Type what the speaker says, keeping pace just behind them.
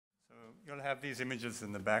You'll have these images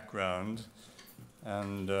in the background,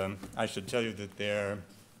 and I should tell you that they're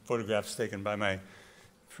photographs taken by my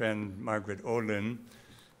friend Margaret Olin,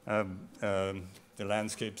 the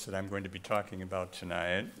landscapes that I'm going to be talking about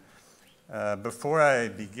tonight. Before I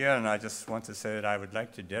begin, I just want to say that I would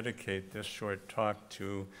like to dedicate this short talk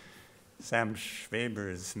to Sam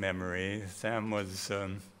Schwaber's memory. Sam was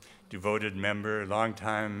a devoted member,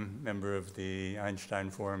 longtime member of the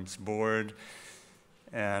Einstein Forum's board,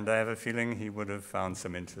 and I have a feeling he would have found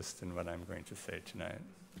some interest in what I'm going to say tonight.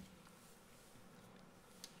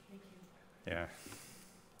 Thank you. Yeah.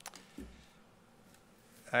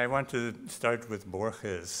 I want to start with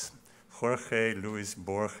Borges. Jorge Luis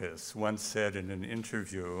Borges once said in an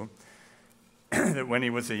interview that when he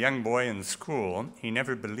was a young boy in school, he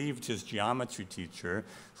never believed his geometry teacher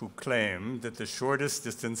who claimed that the shortest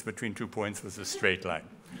distance between 2 points was a straight line.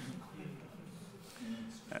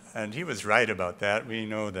 And he was right about that. We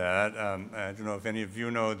know that. I don't know if any of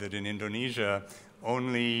you know that in Indonesia,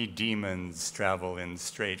 only demons travel in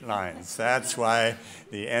straight lines. That's why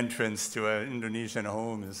the entrance to an Indonesian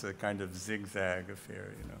home is a kind of zigzag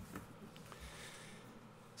affair, you know.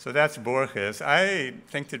 So that's Borges. I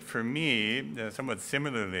think that for me, somewhat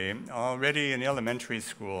similarly, already in elementary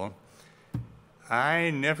school, I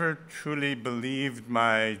never truly believed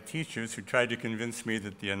my teachers who tried to convince me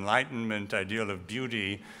that the Enlightenment ideal of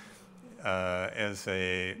beauty as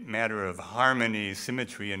a matter of harmony,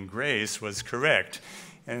 symmetry, and grace was correct.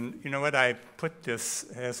 And you know what? I put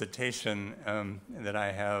this hesitation that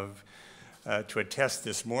I have to attest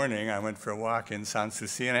this morning. I went for a walk in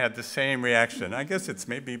Sanssouci and I had the same reaction. I guess it's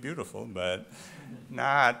maybe beautiful, but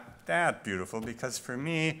not that beautiful, because for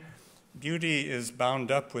me, beauty is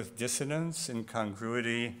bound up with dissonance,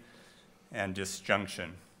 incongruity, and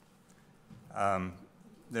disjunction.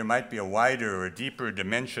 There might be a wider or deeper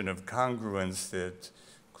dimension of congruence that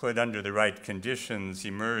could, under the right conditions,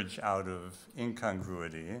 emerge out of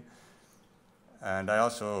incongruity. And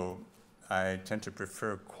I tend to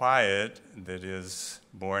prefer quiet that is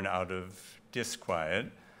born out of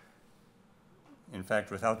disquiet. In fact,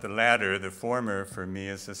 without the latter, the former for me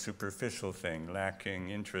is a superficial thing, lacking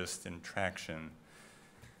interest and traction.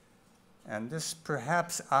 And this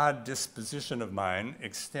perhaps odd disposition of mine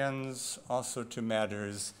extends also to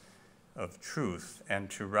matters of truth and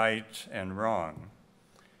to right and wrong.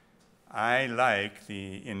 I like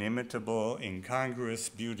the inimitable, incongruous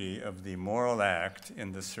beauty of the moral act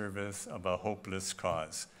in the service of a hopeless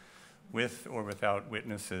cause, with or without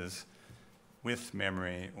witnesses, with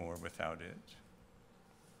memory or without it.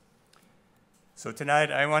 So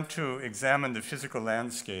tonight I want to examine the physical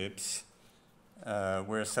landscapes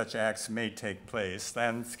where such acts may take place,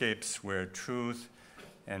 landscapes where truth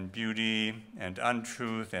and beauty and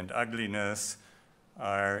untruth and ugliness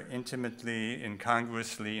are intimately,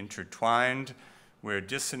 incongruously intertwined, where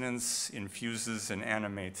dissonance infuses and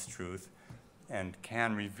animates truth and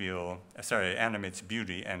can reveal, animates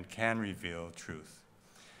beauty and can reveal truth.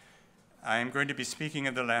 I am going to be speaking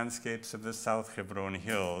of the landscapes of the South Hebron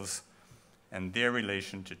Hills and their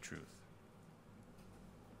relation to truth.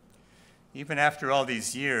 Even after all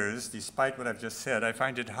these years, despite what I've just said, I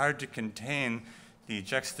find it hard to contain the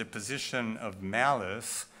juxtaposition of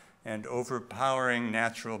malice and overpowering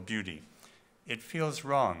natural beauty. It feels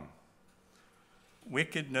wrong.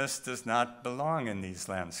 Wickedness does not belong in these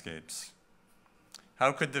landscapes.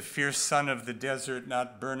 How could the fierce sun of the desert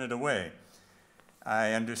not burn it away?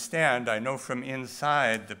 I understand, I know from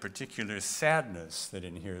inside the particular sadness that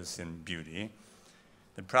inheres in beauty.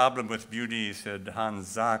 The problem with beauty, said Hans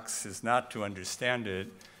Sachs, is not to understand it,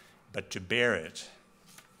 but to bear it.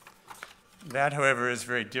 That, however, is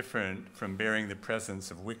very different from bearing the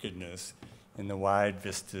presence of wickedness in the wide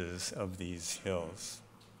vistas of these hills.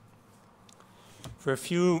 For a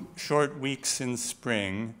few short weeks in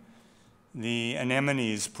spring, the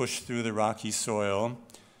anemones push through the rocky soil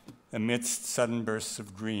amidst sudden bursts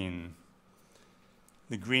of green.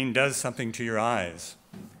 The green does something to your eyes.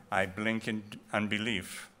 I blink in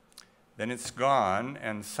unbelief. Then it's gone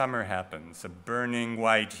and summer happens, a burning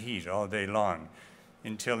white heat all day long,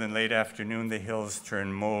 until in late afternoon the hills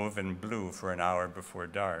turn mauve and blue for an hour before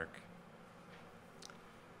dark.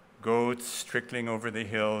 Goats trickling over the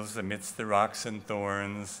hills amidst the rocks and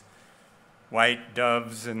thorns, white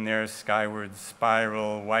doves in their skyward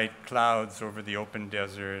spiral, white clouds over the open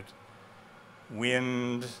desert,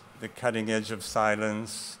 wind, the cutting edge of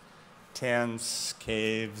silence, tents,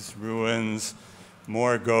 caves, ruins,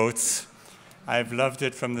 more goats. I've loved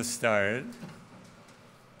it from the start.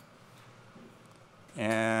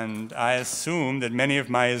 And I assume that many of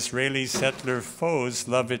my Israeli settler foes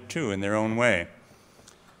love it too in their own way.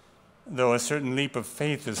 though a certain leap of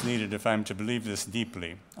faith is needed if I'm to believe this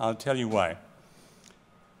deeply. I'll tell you why.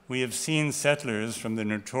 We have seen settlers from the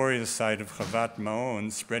notorious site of Chavat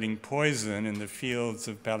Maon spreading poison in the fields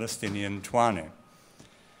of Palestinian Twane.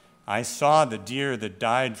 I saw the deer that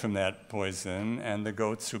died from that poison and the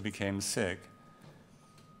goats who became sick.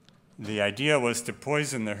 The idea was to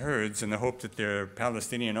poison the herds in the hope that their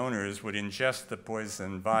Palestinian owners would ingest the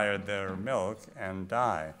poison via their milk and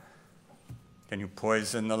die. Can you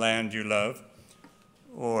poison the land you love?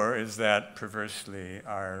 Or is that perversely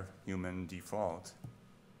our human default?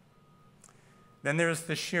 Then there's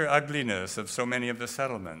the sheer ugliness of so many of the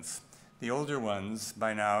settlements. The older ones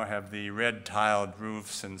by now have the red tiled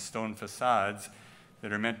roofs and stone facades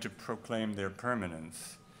that are meant to proclaim their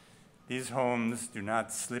permanence. These homes do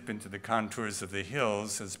not slip into the contours of the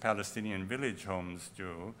hills as Palestinian village homes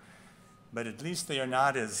do, but at least they are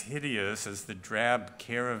not as hideous as the drab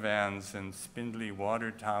caravans and spindly water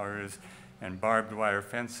towers and barbed wire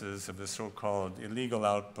fences of the so-called illegal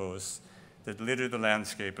outposts that litter the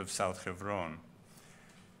landscape of South Hebron.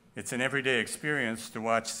 It's an everyday experience to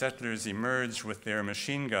watch settlers emerge with their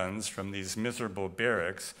machine guns from these miserable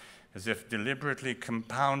barracks as if deliberately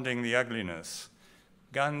compounding the ugliness.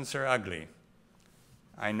 Guns are ugly.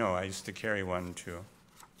 I know, I used to carry one too.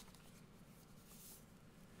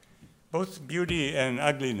 Both beauty and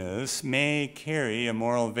ugliness may carry a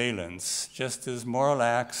moral valence, just as moral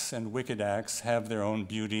acts and wicked acts have their own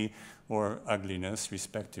beauty or ugliness,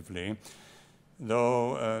 respectively,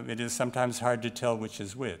 though it is sometimes hard to tell which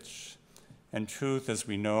is which. And truth, as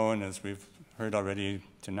we know and as we've heard already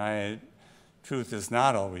tonight, truth is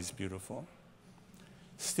not always beautiful.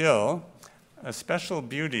 Still, a special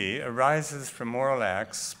beauty arises from moral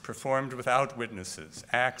acts performed without witnesses,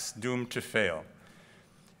 acts doomed to fail.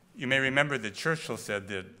 You may remember that Churchill said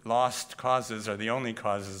that lost causes are the only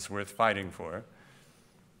causes worth fighting for.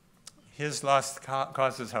 His lost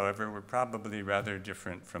causes, however, were probably rather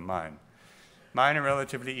different from mine. Mine are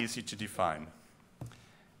relatively easy to define.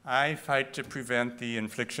 I fight to prevent the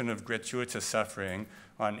infliction of gratuitous suffering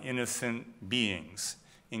on innocent beings,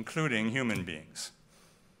 including human beings.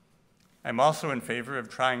 I'm also in favor of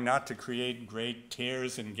trying not to create great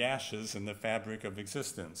tears and gashes in the fabric of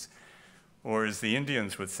existence, or as the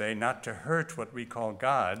Indians would say, not to hurt what we call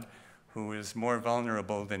God, who is more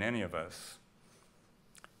vulnerable than any of us.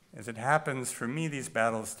 As it happens, for me, these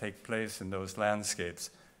battles take place in those landscapes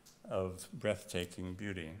of breathtaking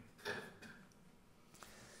beauty.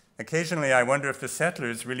 Occasionally, I wonder if the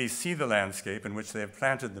settlers really see the landscape in which they have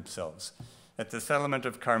planted themselves. At the settlement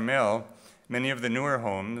of Carmel, many of the newer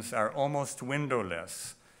homes are almost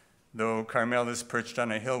windowless, though Carmel is perched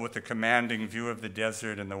on a hill with a commanding view of the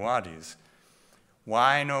desert and the wadis.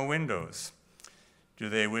 Why no windows? Do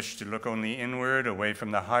they wish to look only inward, away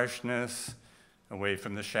from the harshness, away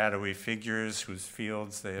from the shadowy figures whose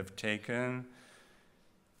fields they have taken?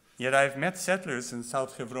 Yet I've met settlers in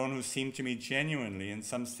South Hebron who seem to me genuinely, in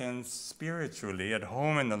some sense spiritually, at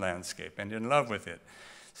home in the landscape and in love with it.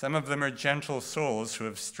 Some of them are gentle souls who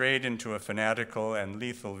have strayed into a fanatical and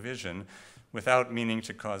lethal vision without meaning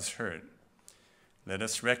to cause hurt. Let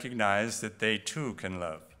us recognize that they too can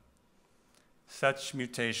love. Such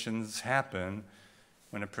mutations happen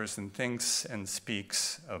when a person thinks and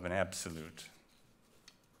speaks of an absolute.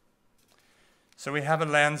 So we have a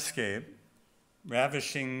landscape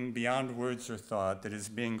ravishing beyond words or thought that is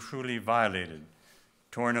being cruelly violated,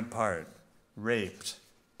 torn apart, raped,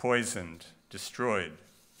 poisoned, destroyed.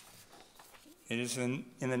 It is in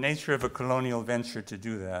the nature of a colonial venture to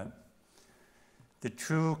do that. The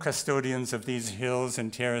true custodians of these hills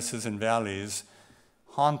and terraces and valleys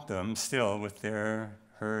haunt them still with their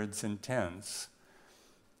herds and tents.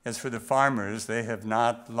 As for the farmers, they have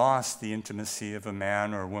not lost the intimacy of a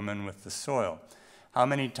man or woman with the soil. How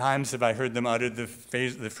many times have I heard them utter the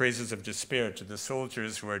phrases of despair to the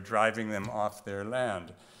soldiers who are driving them off their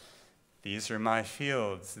land? These are my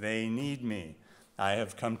fields, they need me. I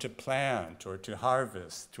have come to plant or to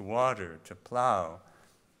harvest, to water, to plow.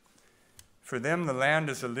 For them, the land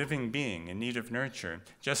is a living being in need of nurture.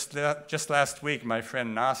 Just last week, my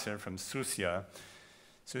friend Nasser from Susia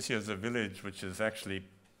is a village which is actually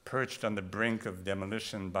perched on the brink of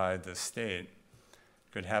demolition by the state.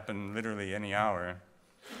 Could happen literally any hour.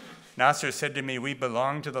 Nasser said to me, we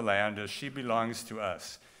belong to the land as she belongs to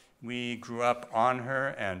us. We grew up on her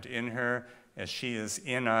and in her as she is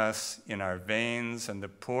in us, in our veins and the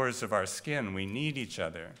pores of our skin. We need each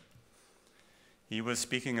other. He was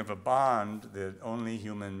speaking of a bond that only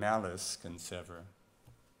human malice can sever.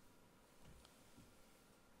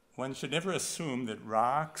 One should never assume that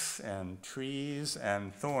rocks and trees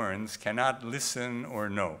and thorns cannot listen or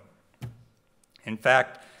know. In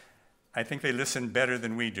fact, I think they listen better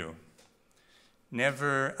than we do.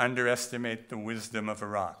 Never underestimate the wisdom of a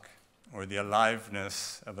rock or the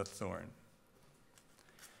aliveness of a thorn.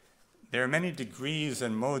 There are many degrees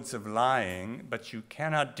and modes of lying, but you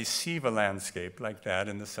cannot deceive a landscape like that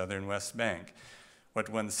in the southern West Bank. What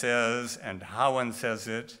one says and how one says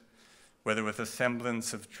it, whether with a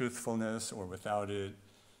semblance of truthfulness or without it,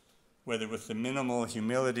 whether with the minimal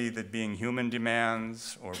humility that being human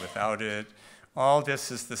demands or without it, all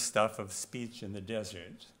this is the stuff of speech in the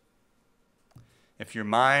desert. If your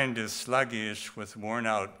mind is sluggish with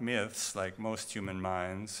worn-out myths, like most human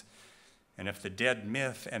minds, and if the dead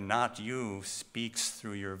myth and not you speaks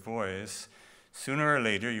through your voice, sooner or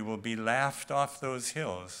later you will be laughed off those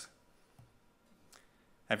hills.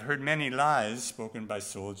 I've heard many lies spoken by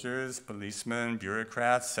soldiers, policemen,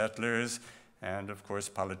 bureaucrats, settlers, and of course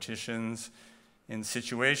politicians, in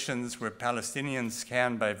situations where Palestinians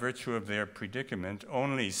can, by virtue of their predicament,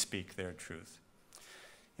 only speak their truth.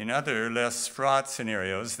 In other, less fraught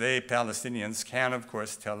scenarios, they, Palestinians, can, of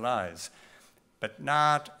course, tell lies, but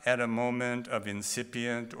not at a moment of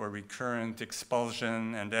incipient or recurrent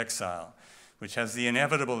expulsion and exile, which has the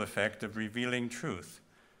inevitable effect of revealing truth,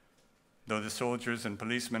 though the soldiers and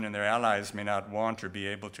policemen and their allies may not want or be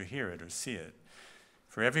able to hear it or see it.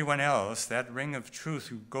 For everyone else, that ring of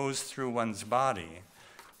truth goes through one's body,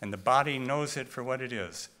 and the body knows it for what it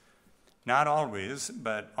is. Not always,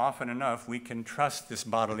 but often enough, we can trust this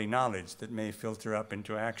bodily knowledge that may filter up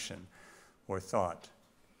into action or thought.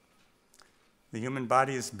 The human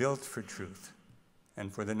body is built for truth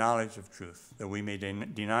and for the knowledge of truth, though we may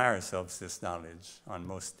deny ourselves this knowledge on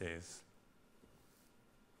most days.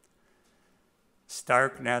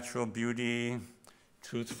 Stark natural beauty,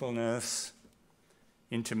 truthfulness,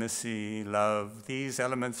 intimacy, love, these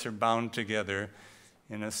elements are bound together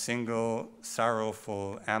in a single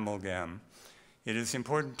sorrowful amalgam. It is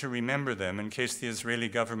important to remember them in case the Israeli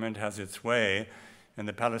government has its way and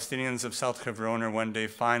the Palestinians of South Hebron are one day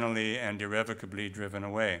finally and irrevocably driven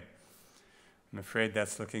away. I'm afraid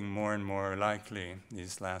that's looking more and more likely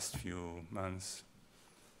these last few months.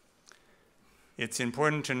 It's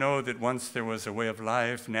important to know that once there was a way of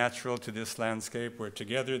life natural to this landscape where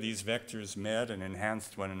together these vectors met and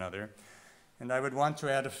enhanced one another. And I would want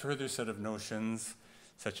to add a further set of notions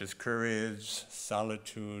such as courage,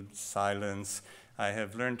 solitude, silence. I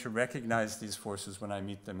have learned to recognize these forces when I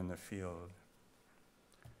meet them in the field.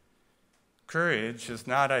 Courage is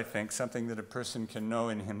not, I think, something that a person can know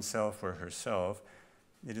in himself or herself.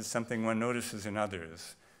 It is something one notices in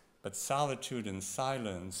others. But solitude and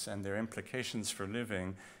silence and their implications for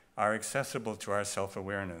living are accessible to our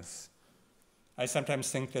self-awareness. I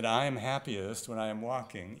sometimes think that I am happiest when I am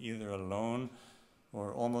walking, either alone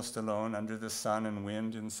or almost alone under the sun and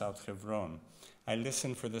wind in South Hebron. I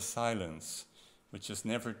listen for the silence, which is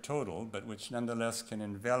never total, but which nonetheless can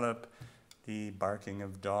envelop the barking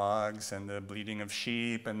of dogs and the bleating of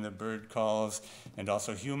sheep and the bird calls, and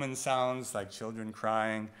also human sounds like children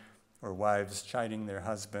crying or wives chiding their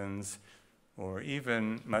husbands, or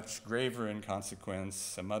even, much graver in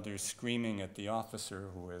consequence, a mother screaming at the officer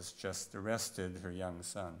who has just arrested her young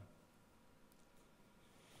son.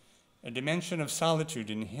 A dimension of solitude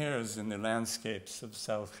inheres in the landscapes of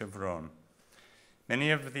South Hebron. Many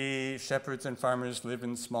of the shepherds and farmers live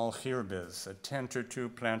in small khirbis, a tent or two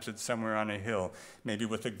planted somewhere on a hill, maybe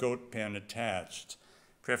with a goat pen attached,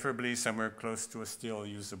 preferably somewhere close to a still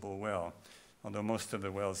usable well, although most of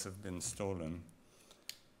the wells have been stolen.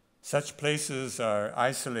 Such places are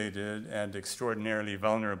isolated and extraordinarily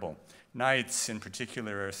vulnerable. Nights, in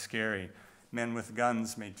particular, are scary. Men with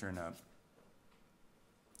guns may turn up.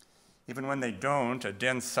 Even when they don't, a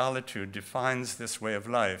dense solitude defines this way of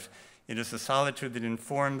life. It is a solitude that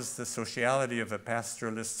informs the sociality of a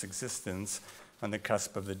pastoralist's existence on the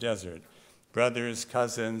cusp of the desert. Brothers,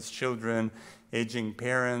 cousins, children, aging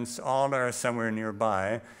parents, all are somewhere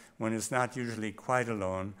nearby. One is not usually quite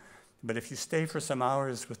alone. But if you stay for some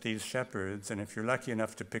hours with these shepherds, and if you're lucky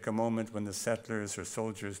enough to pick a moment when the settlers or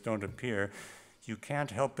soldiers don't appear, you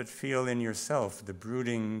can't help but feel in yourself the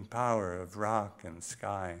brooding power of rock and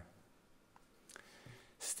sky.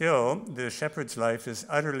 Still, the shepherd's life is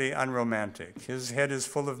utterly unromantic. His head is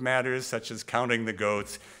full of matters such as counting the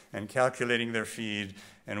goats and calculating their feed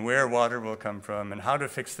and where water will come from and how to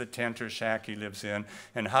fix the tent or shack he lives in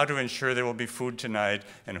and how to ensure there will be food tonight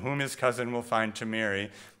and whom his cousin will find to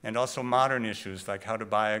marry, and also modern issues like how to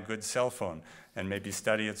buy a good cell phone and maybe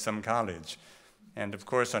study at some college. And of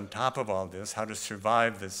course, on top of all this, how to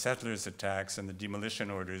survive the settlers' attacks and the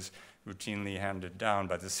demolition orders routinely handed down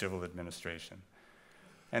by the civil administration.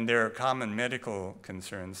 And there are common medical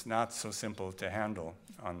concerns not so simple to handle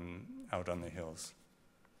out on the hills.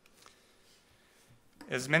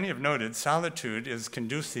 As many have noted, solitude is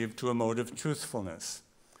conducive to a mode of truthfulness.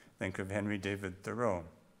 Think of Henry David Thoreau.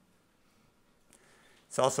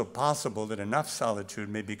 It's also possible that enough solitude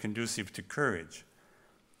may be conducive to courage.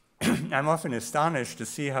 I'm often astonished to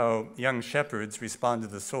see how young shepherds respond to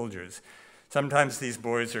the soldiers. Sometimes these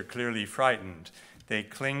boys are clearly frightened. They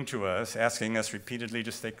cling to us, asking us repeatedly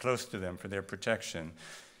to stay close to them for their protection.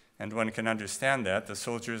 And one can understand that. The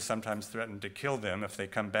soldiers sometimes threaten to kill them if they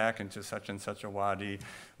come back into such and such a wadi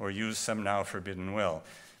or use some now forbidden well.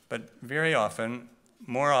 But very often,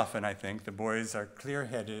 more often I think, the boys are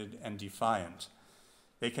clear-headed and defiant.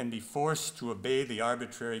 They can be forced to obey the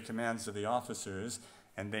arbitrary commands of the officers,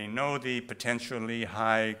 and they know the potentially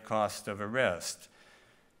high cost of arrest.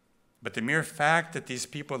 But the mere fact that these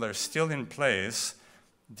people are still in place,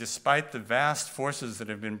 despite the vast forces that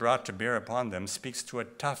have been brought to bear upon them, speaks to a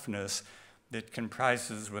toughness that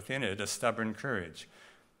comprises within it a stubborn courage.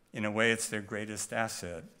 In a way, it's their greatest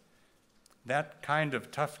asset. That kind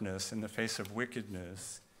of toughness in the face of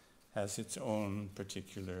wickedness has its own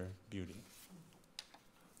particular beauty.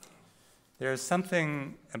 There's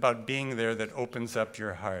something about being there that opens up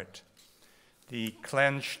your heart. The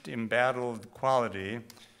clenched, embattled quality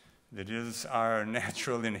that is our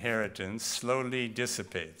natural inheritance slowly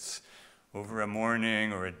dissipates over a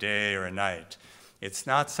morning or a day or a night. It's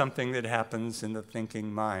not something that happens in the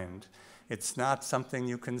thinking mind. It's not something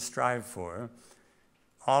you can strive for.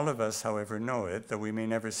 All of us, however, know it, though we may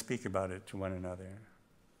never speak about it to one another.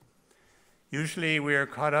 Usually we are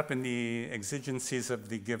caught up in the exigencies of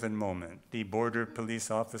the given moment. The border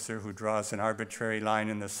police officer who draws an arbitrary line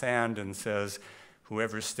in the sand and says,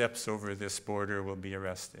 whoever steps over this border will be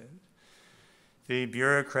arrested. The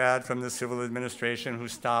bureaucrat from the civil administration who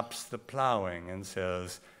stops the plowing and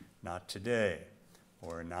says, not today,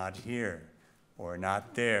 or not here, or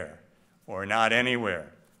not there, or not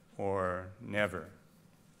anywhere, or never.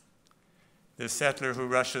 The settler who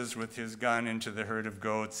rushes with his gun into the herd of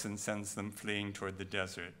goats and sends them fleeing toward the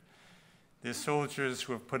desert. The soldiers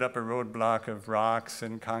who have put up a roadblock of rocks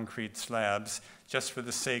and concrete slabs just for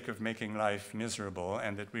the sake of making life miserable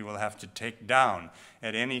and that we will have to take down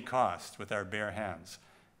at any cost with our bare hands,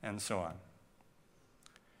 and so on.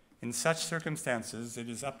 In such circumstances, it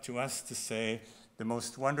is up to us to say the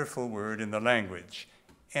most wonderful word in the language,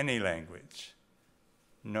 any language,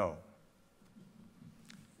 no.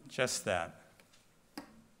 Just that.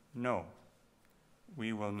 No,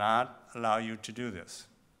 we will not allow you to do this.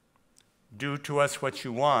 Do to us what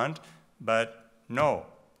you want, but no,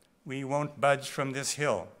 we won't budge from this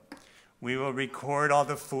hill. We will record all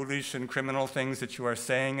the foolish and criminal things that you are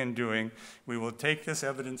saying and doing. We will take this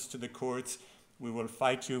evidence to the courts. We will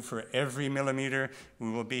fight you for every millimeter.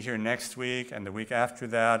 We will be here next week and the week after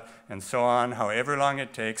that, and so on, however long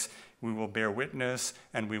it takes. We will bear witness,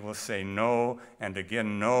 and we will say no, and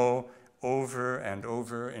again no, over and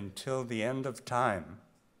over until the end of time.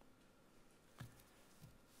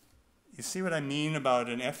 You see what I mean about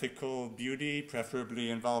an ethical beauty,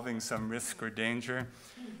 preferably involving some risk or danger?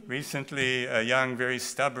 Recently, a young, very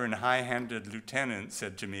stubborn, high-handed lieutenant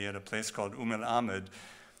said to me at a place called Ahmed,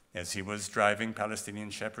 as he was driving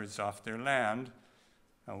Palestinian shepherds off their land.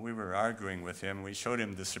 We were arguing with him. We showed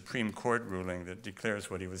him the Supreme Court ruling that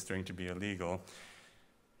declares what he was doing to be illegal.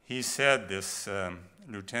 He said, this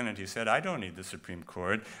lieutenant, he said, I don't need the Supreme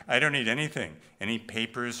Court. I don't need anything, any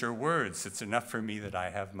papers or words. It's enough for me that I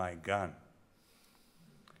have my gun.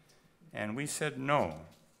 And we said no.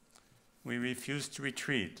 We refused to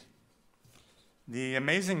retreat. The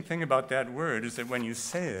amazing thing about that word is that when you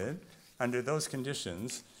say it, under those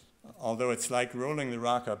conditions, although it's like rolling the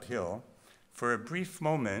rock uphill, for a brief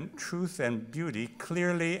moment, truth and beauty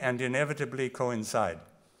clearly and inevitably coincide.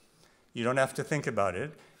 You don't have to think about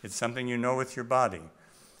it. It's something you know with your body.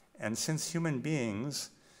 And since human beings,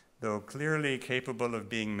 though clearly capable of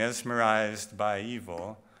being mesmerized by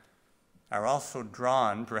evil, are also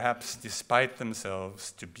drawn, perhaps despite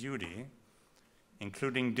themselves, to beauty,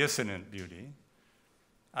 including dissonant beauty,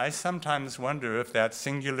 I sometimes wonder if that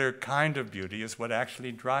singular kind of beauty is what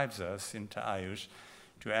actually drives us into Ayush,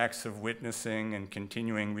 to acts of witnessing and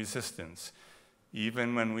continuing resistance,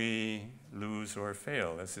 even when we lose or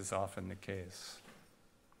fail, as is often the case.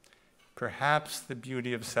 Perhaps the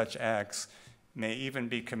beauty of such acts may even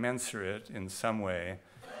be commensurate in some way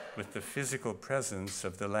with the physical presence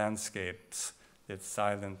of the landscapes that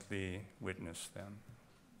silently witness them.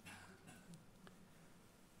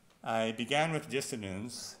 I began with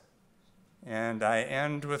dissonance, and I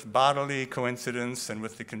end with bodily coincidence and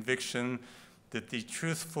with the conviction that the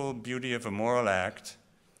truthful beauty of a moral act,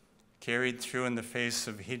 carried through in the face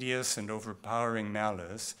of hideous and overpowering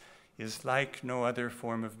malice, is like no other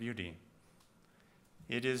form of beauty.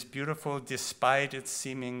 It is beautiful despite its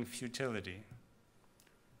seeming futility.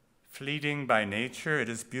 Fleeting by nature, it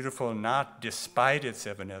is beautiful not despite its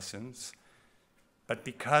evanescence, but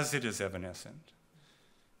because it is evanescent,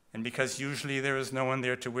 and because usually there is no one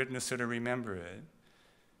there to witness it or remember it,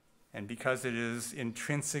 and because it is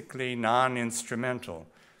intrinsically non-instrumental,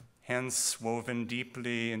 hence woven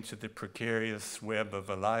deeply into the precarious web of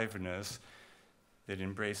aliveness that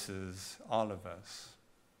embraces all of us.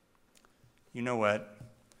 You know what?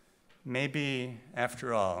 Maybe,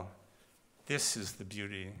 after all, this is the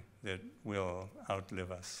beauty that will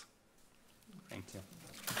outlive us. Thank you.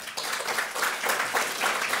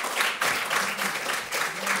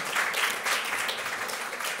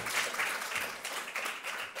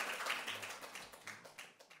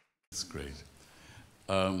 That's great.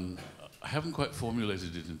 I haven't quite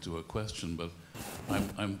formulated it into a question, but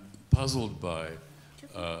I'm puzzled by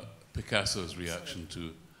Picasso's reaction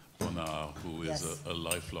to Bonnard, who is a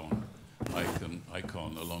lifelong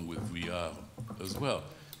icon along with Vuillard as well.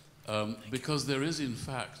 Because there is, in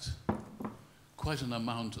fact, quite an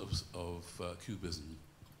amount of cubism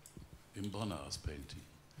in Bonnard's painting.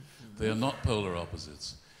 They are not polar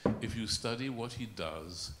opposites. If you study what he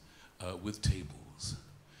does with tables,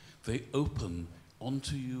 they open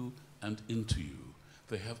onto you and into you.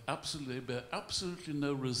 They bear absolutely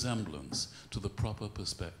no resemblance to the proper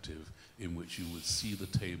perspective in which you would see the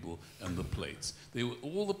table and the plates.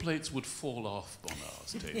 All the plates would fall off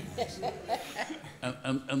Bonnard's tables.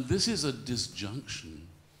 and this is a disjunction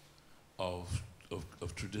of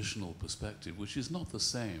traditional perspective, which is not the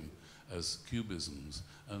same as cubisms,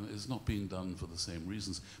 and is not being done for the same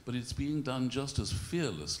reasons, but it's being done just as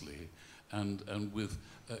fearlessly and with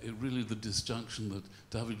really the disjunction that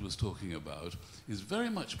David was talking about is very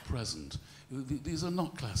much present. These are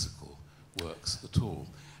not classical works at all.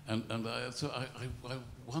 So I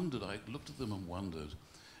wondered, I looked at them and wondered,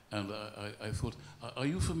 and I thought, are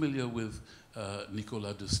you familiar with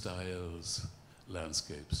Nicolas de Stael's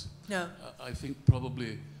landscapes? No. I think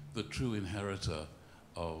probably the true inheritor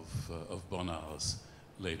of Bonnard's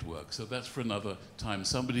late work. So that's for another time.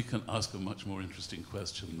 Somebody can ask a much more interesting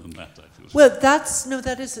question than that, I feel. Well, that's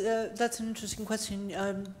an interesting question.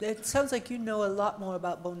 It sounds like you know a lot more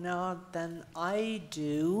about Bonnard than I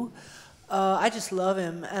do. I just love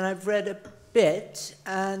him, and I've read a bit,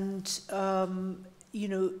 and you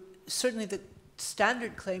know, certainly the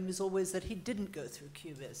standard claim is always that he didn't go through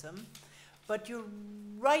Cubism, but you're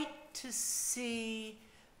right to see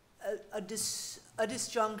a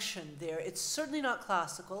disjunction there. It's certainly not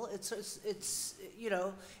classical. It's you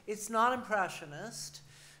know, it's not impressionist.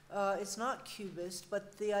 It's not cubist.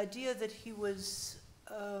 But the idea that he was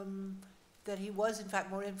in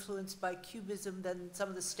fact more influenced by Cubism than some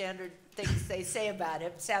of the standard things they say about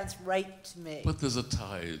him sounds right to me. But there's a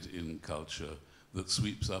tide in culture that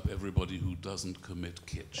sweeps up everybody who doesn't commit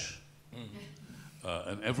kitsch.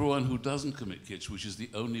 And everyone who doesn't commit kitsch, which is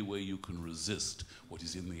the only way you can resist what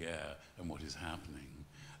is in the air and what is happening,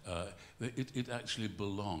 it actually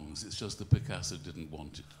belongs. It's just that Picasso didn't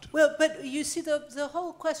want it to. Well, but you see, the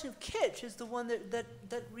whole question of kitsch is the one that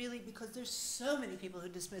really, because there's so many people who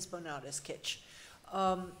dismiss Bonnard as kitsch.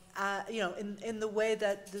 You know, in the way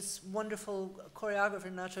that this wonderful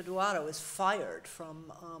choreographer Nacho Duaro is fired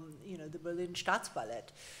from, you know, the Berlin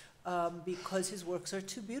Staatsballett. Because his works are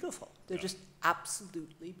too beautiful. They're just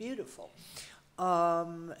absolutely beautiful. There's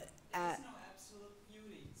no absolute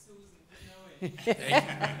beauty, Susan.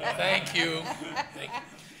 Thank you.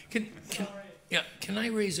 Can I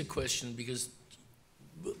raise a question? Because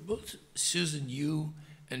both Susan, you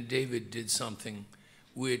and David did something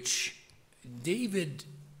which David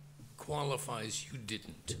qualifies, you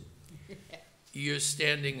didn't. You're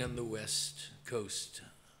standing on the west coast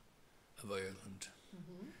of Ireland.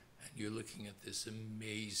 You're looking at this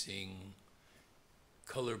amazing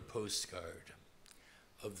color postcard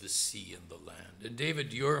of the sea and the land. And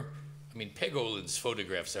David, I mean, Peg Olin's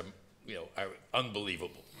photographs are, you know, are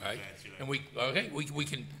unbelievable, right? And we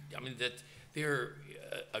can, I mean, that they're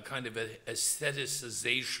a kind of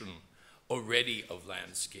aestheticization already of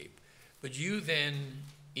landscape. But you then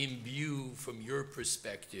imbue, from your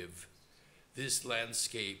perspective, this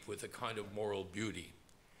landscape with a kind of moral beauty.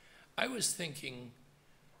 I was thinking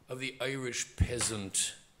of the Irish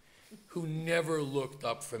peasant who never looked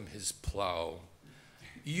up from his plow.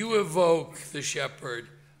 You evoke the shepherd.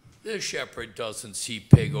 The shepherd doesn't see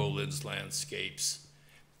Peg Olin's landscapes.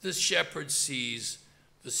 The shepherd sees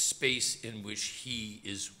the space in which he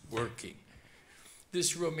is working.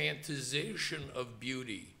 This romanticization of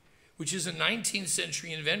beauty, which is a 19th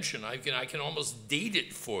century invention. I can almost date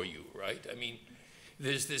it for you, right? I mean,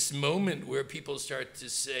 there's this moment where people start to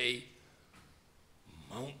say,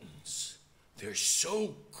 mountains. They're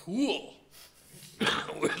so cool.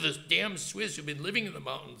 Where the damn Swiss who've been living in the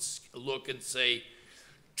mountains look and say,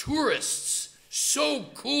 tourists, so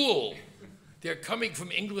cool. They're coming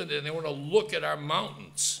from England and they want to look at our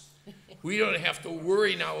mountains. We don't have to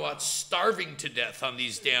worry now about starving to death on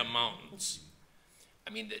these damn mountains.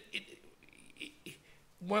 I mean,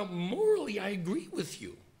 well, morally, I agree with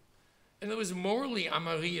you. In other words, morally,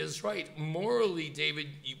 Annamayya is right. Morally, David,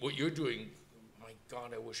 what you're doing, my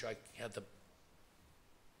God, I wish I had the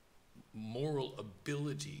moral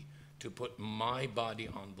ability to put my body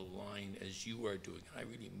on the line as you are doing. I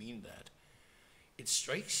really mean that. It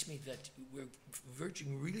strikes me that we're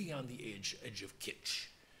verging really on the edge of kitsch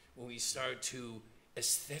when we start to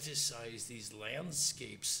aestheticize these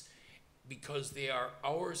landscapes because they are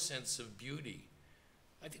our sense of beauty.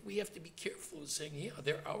 I think we have to be careful of saying, yeah,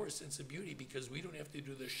 they're our sense of beauty because we don't have to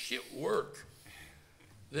do the shit work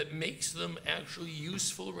that makes them actually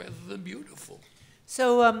useful rather than beautiful.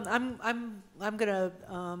 So I'm gonna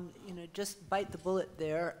just bite the bullet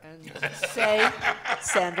there and say,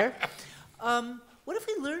 Sander, what if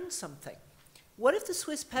we learned something? What if the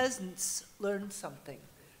Swiss peasants learned something?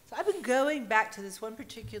 So I've been going back to this one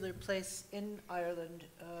particular place in Ireland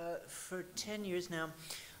for 10 years now.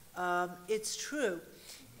 It's true.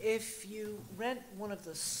 If you rent one of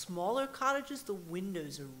the smaller cottages, the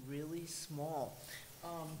windows are really small.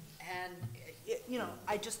 And,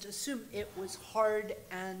 I just assume it was hard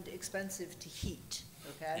and expensive to heat,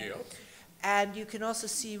 okay? Yeah. And you can also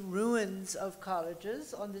see ruins of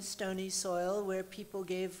cottages on the stony soil where people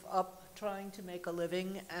gave up trying to make a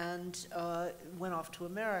living and went off to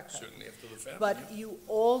America. Certainly after the famine. But you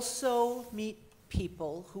also meet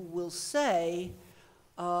people who will say,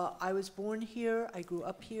 I was born here, I grew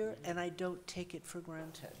up here, and I don't take it for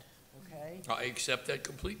granted, okay? I accept that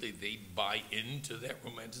completely. They buy into that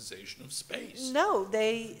romanticization of space. No,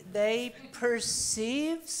 they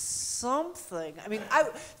perceive something. I mean,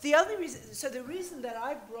 the only reason, so the reason that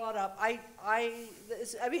I brought up, I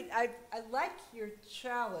like your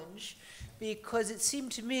challenge because it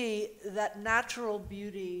seemed to me that natural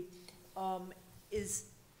beauty is,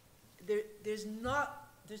 there's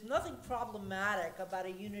nothing problematic about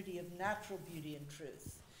a unity of natural beauty and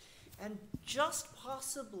truth. And just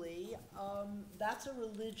possibly, that's a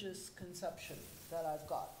religious conception that I've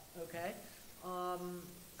got, okay?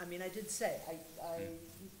 I mean, I did say,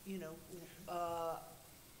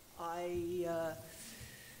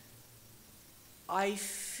 I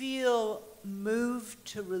feel moved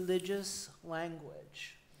to religious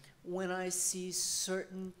language when I see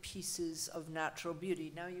certain pieces of natural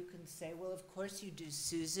beauty. Now you can say, well, of course you do,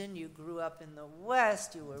 Susan. You grew up in the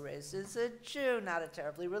West. You were raised as a Jew, not a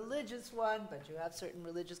terribly religious one, but you have certain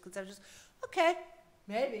religious conceptions. Okay,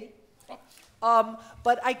 maybe.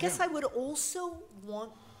 But I guess I would also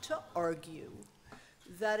want to argue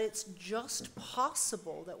that it's just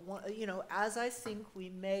possible that, as I think we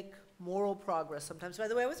make moral progress sometimes. By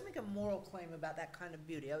the way, I wasn't making a moral claim about that kind of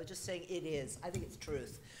beauty. I was just saying it is. I think it's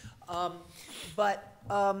truth. But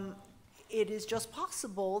it is just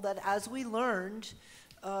possible that as we learned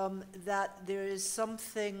that there is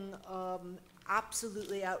something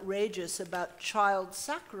absolutely outrageous about child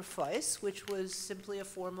sacrifice, which was simply a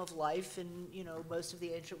form of life in most of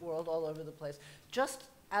the ancient world all over the place. Just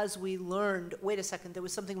as we learned, wait a second, there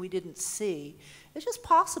was something we didn't see. It's just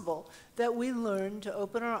possible that we learned to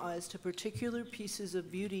open our eyes to particular pieces of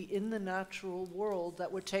beauty in the natural world that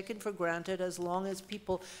were taken for granted as long as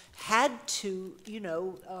people had to,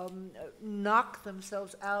 knock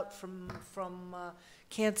themselves out from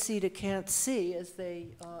can't see to can't see, as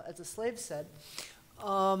they, as a slave said,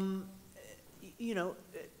 and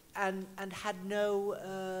had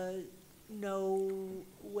no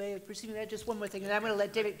way of perceiving that. Just one more thing, and I'm going to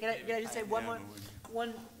let David. Can I just say one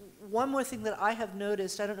more thing that I have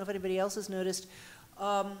noticed? I don't know if anybody else has noticed.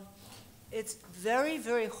 It's very,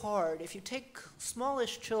 very hard if you take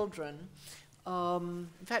smallish children. In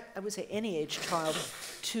fact, I would say any age child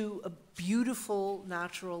to a beautiful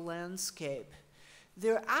natural landscape.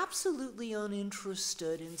 They're absolutely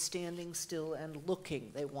uninterested in standing still and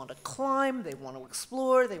looking. They want to climb, they want to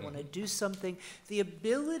explore, they want to do something. The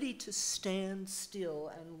ability to stand still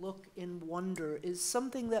and look in wonder is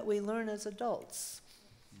something that we learn as adults.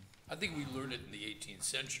 I think we learned it in the 18th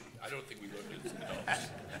century. I don't think we learned it as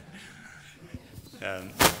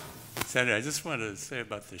adults. Sandra, I just want to say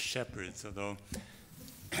about the shepherds, although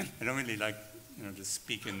I don't really like to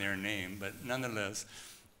speak in their name, but nonetheless,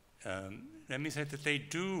 let me say that they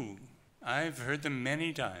do. I've heard them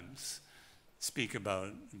many times speak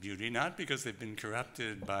about beauty, not because they've been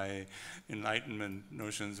corrupted by Enlightenment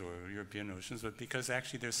notions or European notions, but because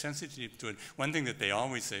actually they're sensitive to it. One thing that they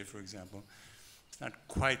always say, for example, it's not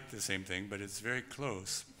quite the same thing, but it's very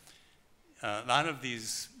close. A lot of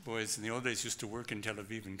these boys in the old days used to work in Tel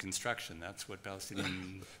Aviv in construction. That's what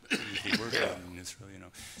Palestinians usually work on in Israel, you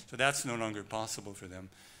know. So that's no longer possible for them.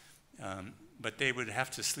 But they would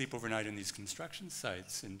have to sleep overnight in these construction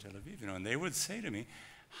sites in Tel Aviv, you know, and they would say to me,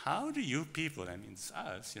 how do you people, I mean, it's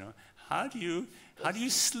us, you know, how do you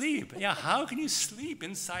sleep? Yeah, how can you sleep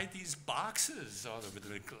inside these boxes all over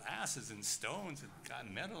the glasses and stones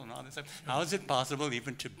and metal and all this stuff? How is it possible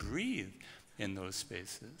even to breathe in those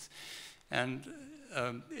spaces? And,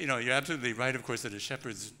 you know, you're absolutely right, of course, that a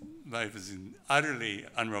shepherd's life is utterly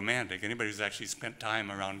unromantic. Anybody who's actually spent time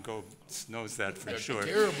around goats knows that for sure.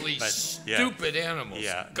 Terribly stupid animals.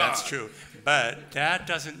 Yeah, God. that's true. But that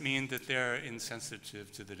doesn't mean that they're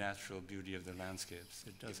insensitive to the natural beauty of the landscapes.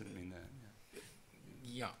 It doesn't mean that.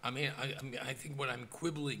 Yeah, I mean, I think what I'm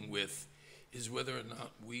quibbling with is whether or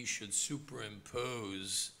not we should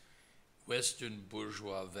superimpose Western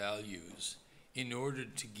bourgeois values in order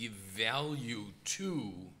to give value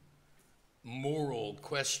to moral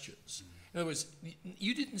questions. In other words,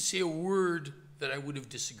 you didn't say a word that I would have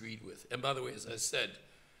disagreed with. And by the way, as I said,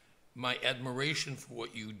 my admiration for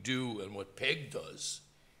what you do and what Peg does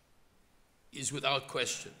is without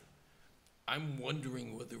question. I'm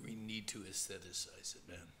wondering whether we need to aestheticize it,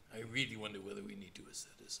 man. I really wonder whether we need to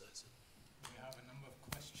aestheticize it. We have a number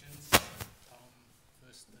of questions.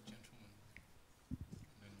 First, the gentleman.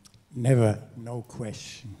 Never, no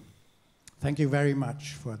question. Thank you very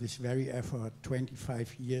much for this very effort,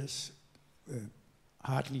 25 years.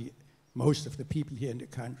 Hardly most of the people here in the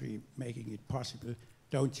country making it possible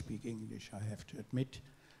don't speak English, I have to admit.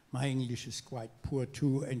 My English is quite poor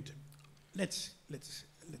too, and let's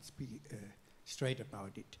be straight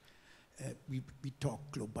about it. We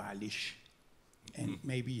talk globalish, and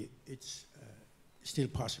maybe it's still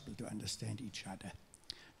possible to understand each other.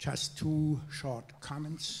 Just two short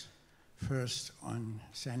comments. First on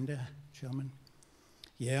Sander, Shulman.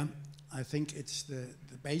 Yeah, I think it's the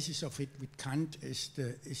basis of it with Kant is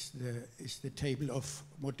the table of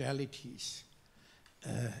modalities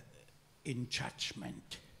in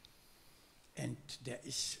judgment. And there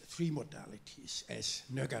is three modalities, as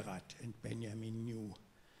Nøggerat and Benjamin knew.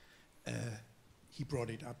 He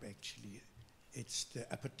brought it up actually. It's the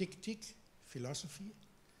apodictic philosophy,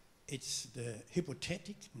 it's the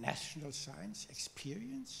hypothetic national science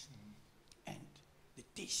experience, and the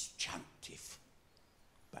disjunctive.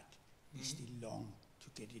 But we still long to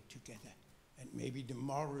get it together. And maybe the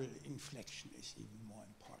moral inflection is even more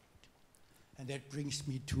important. And that brings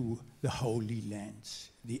me to the Holy Lands,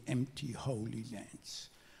 the empty Holy Lands.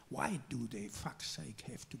 Why do they, fuck's sake,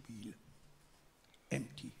 have to be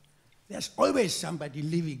empty? There's always somebody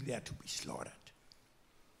living there to be slaughtered.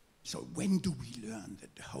 So when do we learn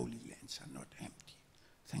that the Holy Lands are not empty?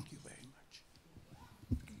 Thank you very much.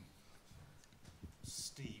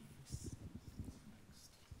 Steve.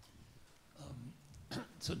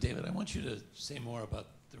 So David, I want you to say more about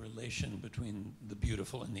the relation between the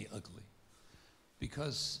beautiful and the ugly.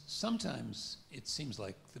 Because sometimes it seems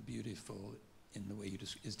like the beautiful in the way you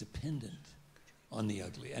is dependent on the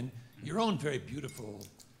ugly. And your own very beautiful,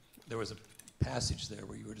 there was a passage there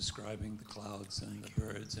where you were describing the clouds and the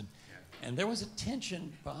birds, and there was a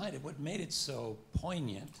tension behind it. What made it so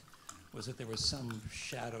poignant was that there was some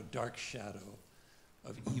shadow, dark shadow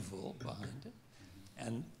of evil behind it.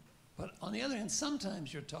 But on the other hand,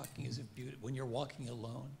 sometimes you're talking as if beauty, when you're walking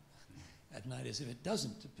alone at night, as if it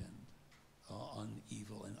doesn't depend on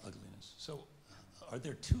evil and ugliness. So are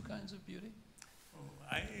there two kinds of beauty?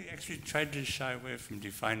 I actually tried to shy away from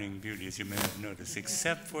defining beauty, as you may have noticed,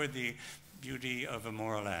 except for the beauty of a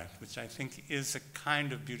moral act, which I think is a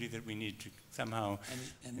kind of beauty that we need to somehow...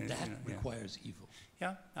 And that requires evil.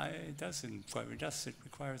 Yeah, it does. It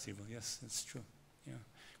requires evil. Yes, that's true. Yeah,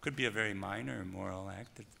 could be a very minor moral act,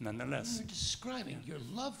 but nonetheless. You're describing your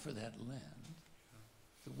love for that land.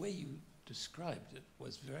 The way you described it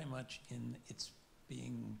was very much in its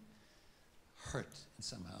being hurt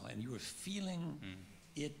somehow, and you were feeling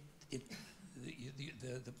the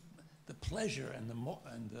pleasure and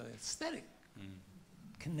the aesthetic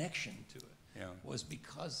connection to it was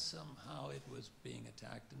because somehow it was being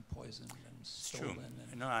attacked and poisoned and stolen.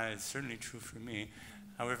 True. No, it's certainly true for me.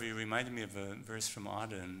 However, you reminded me of a verse from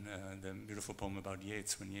Auden, the beautiful poem about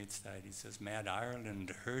Yeats. When Yeats died, he says, "Mad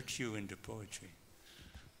Ireland hurt you into poetry."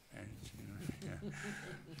 And,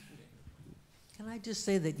 Can I just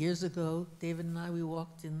say that years ago, David and I, we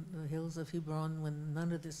walked in the hills of Hebron when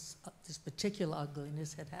none of this particular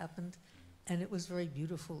ugliness had happened. and it was very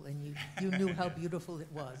beautiful, and you knew how beautiful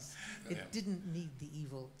it was. It didn't need the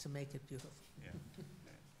evil to make it beautiful. Yeah.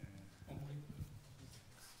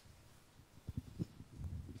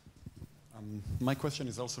 My question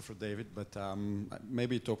is also for David, but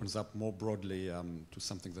maybe it opens up more broadly to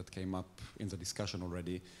something that came up in the discussion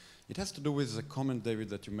already. It has to do with the comment, David,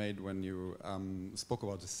 that you made when you spoke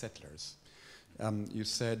about the settlers. You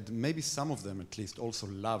said maybe some of them at least also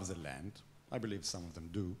love the land. I believe some of them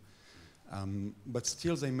do. But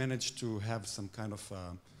still they manage to have some kind of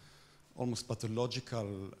almost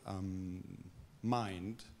pathological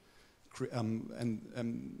mind. And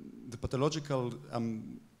the pathological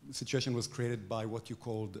situation was created by what you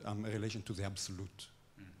called a relation to the absolute.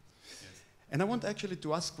 Yes. And I want actually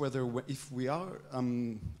to ask whether if we are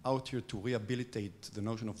out here to rehabilitate the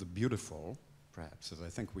notion of the beautiful, perhaps, as I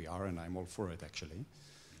think we are, and I'm all for it actually,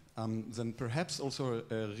 then perhaps also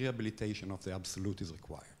a rehabilitation of the absolute is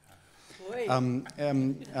required.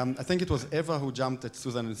 I think it was Eva who jumped at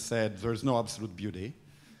Susan and said, there's no absolute beauty.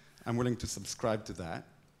 I'm willing to subscribe to that.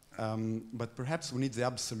 But perhaps we need the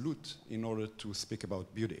absolute in order to speak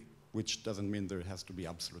about beauty, which doesn't mean there has to be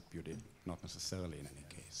absolute beauty, not necessarily in any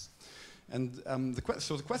case. And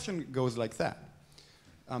so the question goes like that.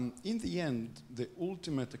 In the end, the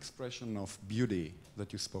ultimate expression of beauty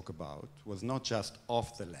that you spoke about was not just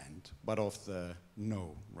of the land, but of the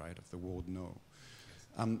no, right, of the word no.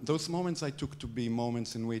 Those moments I took to be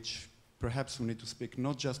moments in which perhaps we need to speak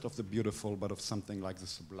not just of the beautiful, but of something like the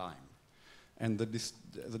sublime. And the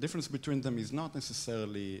difference between them is not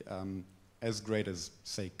necessarily as great as,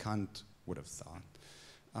 say, Kant would have thought.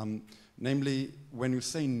 Namely, when you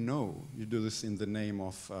say no, you do this in the name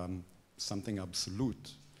of something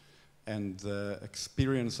absolute. And the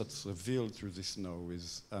experience that's revealed through this no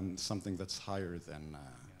is something that's higher than,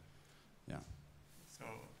 yeah. So,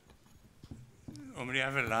 Omri,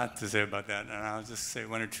 I have a lot to say about that, and I'll just say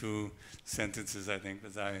one or two sentences, I think,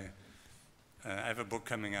 because I have a book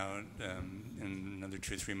coming out in another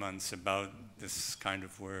 2 or 3 months about this kind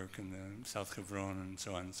of work in the South Hebron and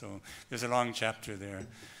so on. So there's a long chapter there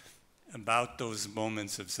about those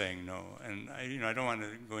moments of saying no. And I don't want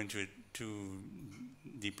to go into it too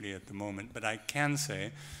deeply at the moment, but I can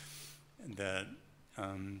say that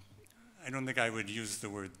I don't think I would use the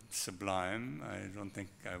word sublime. I don't think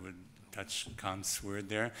I would touch Kant's word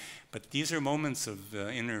there. But these are moments of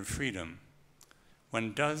inner freedom.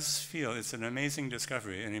 One does feel, it's an amazing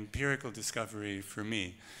discovery, an empirical discovery for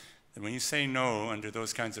me, that when you say no under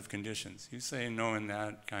those kinds of conditions, you say no in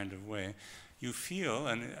that kind of way, you feel,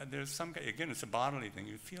 and there's some, again, it's a bodily thing,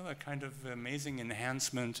 you feel a kind of amazing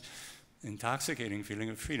enhancement, intoxicating feeling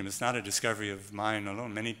of freedom. It's not a discovery of mine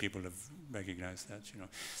alone. Many people have recognized that,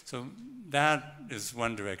 So that is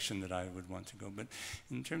one direction that I would want to go. But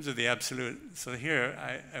in terms of the absolute, so here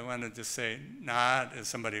I wanted to say, not as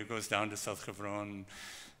somebody who goes down to South Hebron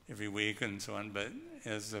every week and so on, but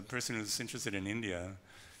as a person who's interested in India,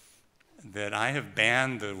 that I have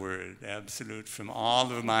banned the word absolute from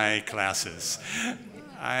all of my classes.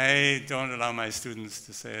 I don't allow my students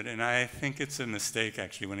to say it, and I think it's a mistake,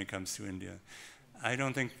 actually, when it comes to India. I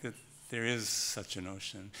don't think that there is such a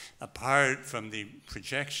notion, apart from the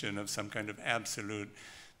projection of some kind of absolute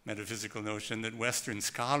metaphysical notion that Western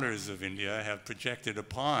scholars of India have projected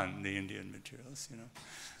upon the Indian materials, Next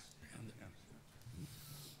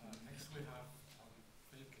we have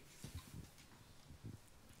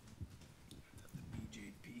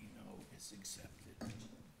BJP no is accepted.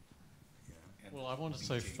 Well, I want to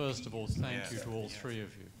say, first of all, thank you to all three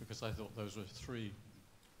of you, because I thought those were three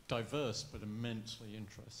diverse but immensely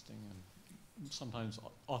interesting and sometimes,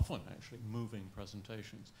 often actually, moving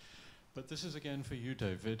presentations. But this is again for you,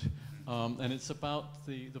 David, and it's about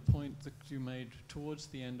the point that you made towards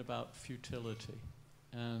the end about futility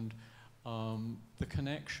and the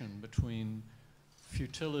connection between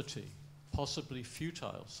futility, possibly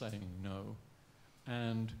futile saying no,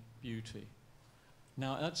 and beauty.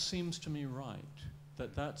 Now, that seems to me right,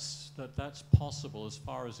 that's possible as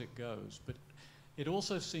far as it goes, but it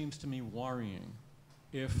also seems to me worrying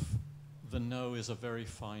if the no is a very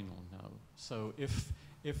final no. So if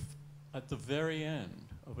at the very end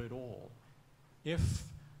of it all, if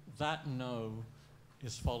that no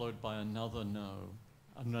is followed by another no,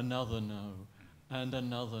 and another no, and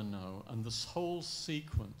another no, and this whole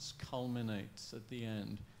sequence culminates at the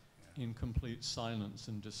end in complete silence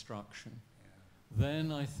and destruction,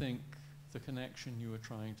 then I think the connection you were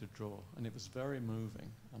trying to draw, and it was very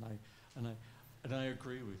moving, and I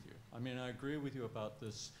agree with you. I mean, I agree with you about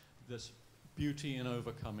this beauty in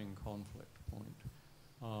overcoming conflict point,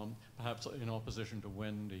 perhaps in opposition to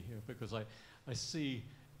Wendy here, because I see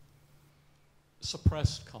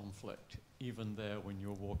suppressed conflict even there when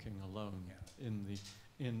you're walking alone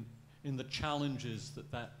in the challenges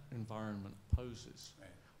that that environment poses. Right.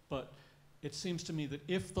 But it seems to me that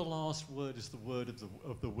if the last word is the word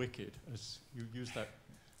of the wicked, as you use that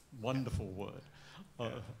wonderful word,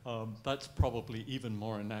 that's probably even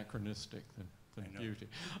more anachronistic than beauty.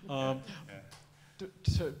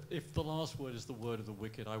 So if the last word is the word of the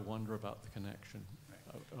wicked, I wonder about the connection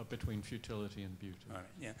between futility and beauty. All right,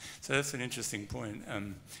 yeah. So that's an interesting point.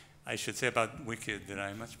 I should say about wicked that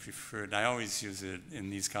I much preferred, I always use it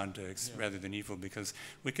in these contexts rather than evil, because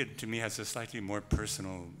wicked to me has a slightly more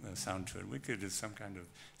personal sound to it. Wicked is some kind of,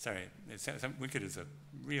 wicked is a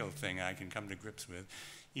real thing I can come to grips with.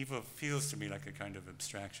 Evil feels to me like a kind of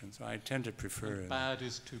abstraction, so I tend to prefer it. Bad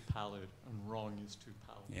is too pallid and wrong is too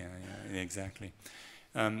pallid. Yeah, exactly.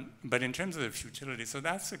 But in terms of the futility, so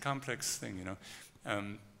that's a complex thing, you know.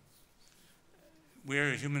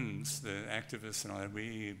 We're humans, the activists and all that,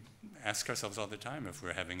 we ask ourselves all the time if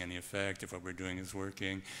we're having any effect, if what we're doing is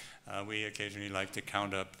working. We occasionally like to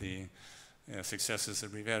count up the successes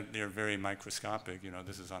that we've had. They're very microscopic, you know,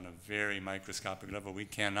 this is on a very microscopic level. We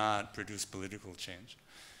cannot produce political change.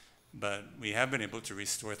 But we have been able to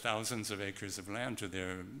restore thousands of acres of land to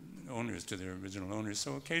their owners, to their original owners.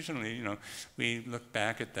 So occasionally, you know, we look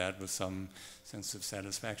back at that with some sense of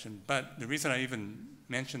satisfaction. But the reason I even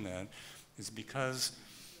mention that is because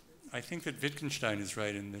I think that Wittgenstein is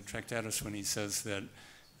right in the Tractatus when he says that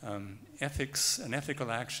ethics, an ethical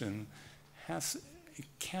action, it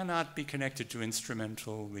cannot be connected to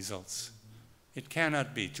instrumental results. It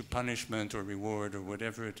cannot be to punishment or reward or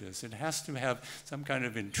whatever it is. It has to have some kind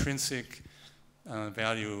of intrinsic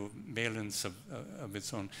value, valence of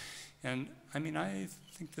its own. And I mean, I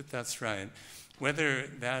think that that's right. Whether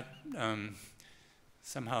that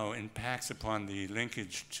somehow impacts upon the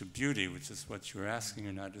linkage to beauty, which is what you're asking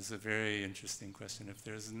or not, is a very interesting question. If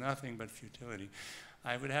there's nothing but futility,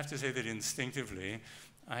 I would have to say that instinctively,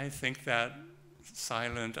 I think that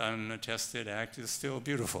silent, unattested act is still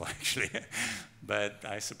beautiful, actually. But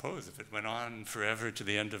I suppose if it went on forever to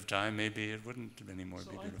the end of time, maybe it wouldn't anymore be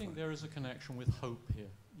beautiful. I think there is a connection with hope here,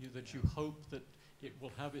 that you hope that it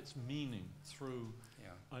will have its meaning through.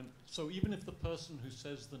 And so even if the person who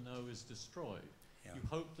says the no is destroyed, you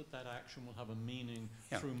hope that that action will have a meaning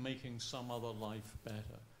through making some other life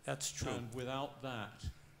better. That's true. And without that,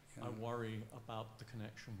 I worry about the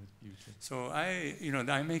connection with beauty. So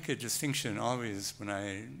I make a distinction always when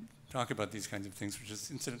I talk about these kinds of things, which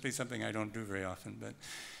is incidentally something I don't do very often, but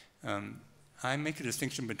I make a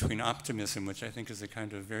distinction between optimism, which I think is a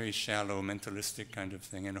kind of very shallow, mentalistic kind of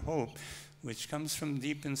thing, and hope, which comes from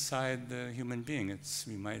deep inside the human being.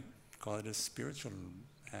 We might call it a spiritual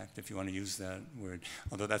act, if you want to use that word,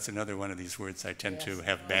 although that's another one of these words I tend to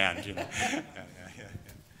have banned. You know.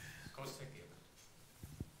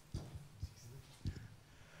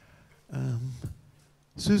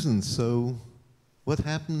 Susan, so what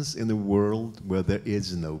happens in a world where there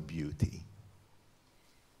is no beauty?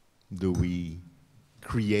 Do we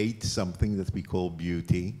create something that we call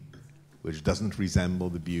beauty, which doesn't resemble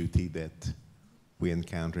the beauty that we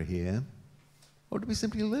encounter here? Or do we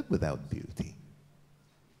simply live without beauty?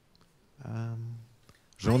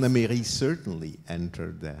 Jean Emeritus certainly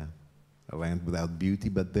entered a land without beauty,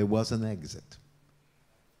 but there was an exit.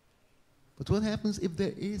 But what happens if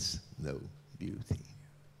there is no beauty?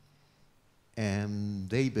 And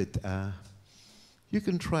David, you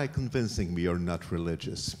can try convincing me you're not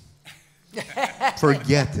religious.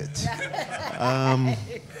 Forget it.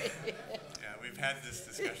 We've had this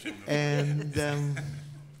discussion before. And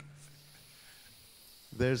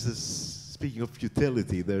there's this, speaking of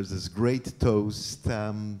futility, there's this great toast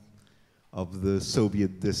of the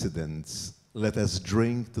Soviet dissidents. Let us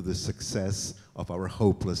drink to the success of our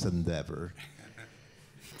hopeless endeavor.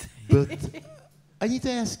 But I need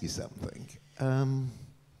to ask you something.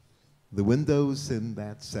 The windows in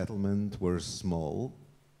that settlement were small,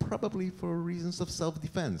 probably for reasons of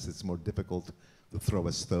self-defense. It's more difficult to throw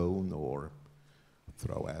a stone or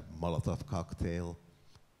throw a Molotov cocktail.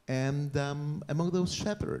 And among those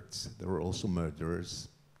shepherds, there were also murderers.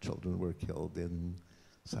 Children were killed in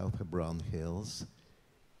South Hebron Hills.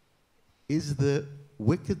 Is the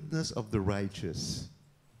wickedness of the righteous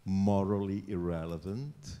morally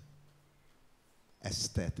irrelevant?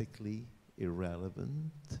 Aesthetically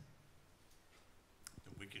irrelevant?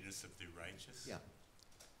 The wickedness of the righteous? Yeah.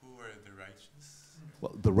 Who are the righteous?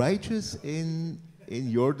 Well, the righteous in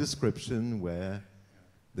your description, where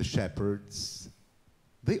the shepherds,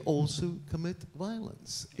 they also commit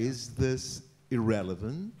violence. Is this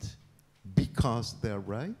irrelevant because they're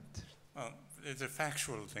right? Well, there's a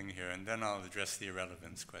factual thing here, and then I'll address the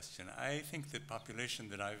irrelevance question. I think the population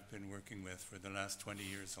that I've been working with for the last 20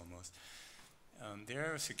 years almost,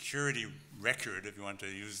 their security record, if you want to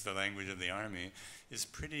use the language of the army, is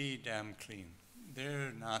pretty damn clean.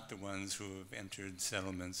 They're not the ones who have entered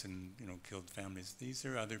settlements and killed families. These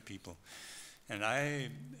are other people. And I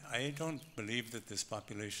don't believe that this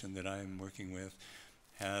population that I'm working with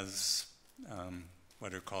has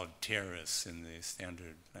what are called terrorists in the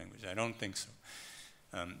standard language. I don't think so.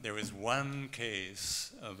 There was one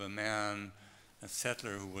case of a man, a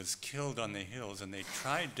settler, who was killed on the hills, and they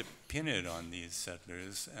tried to pin it on these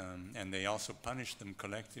settlers, and they also punished them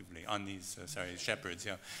collectively, on these, shepherds,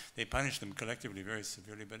 yeah. They punished them collectively very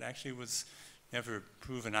severely, but actually was never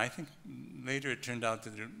proven. I think later it turned out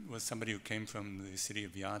that it was somebody who came from the city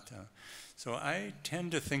of Yatta. So I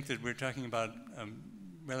tend to think that we're talking about a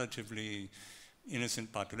relatively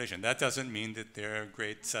innocent population. That doesn't mean that they're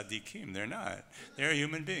great tzaddikim. They're not. They're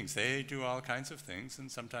human beings. They do all kinds of things, and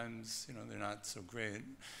sometimes, they're not so great.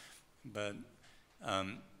 But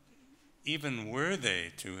even were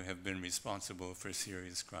they to have been responsible for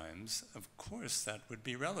serious crimes, of course that would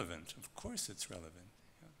be relevant. Of course it's relevant.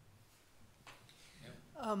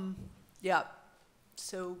 Yeah.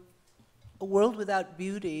 So a world without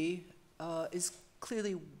beauty is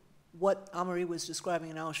clearly what Amory was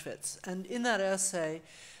describing in Auschwitz. And in that essay,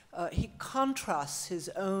 he contrasts his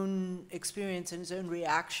own experience and his own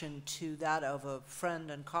reaction to that of a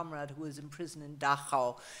friend and comrade who was imprisoned in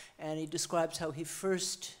Dachau. And he describes how he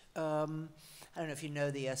first, I don't know if you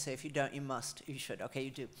know the essay. If you don't, you must. You should. Okay,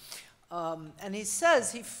 you do. And he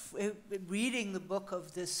says, reading the book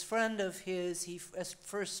of this friend of his, he at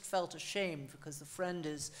first felt ashamed because the friend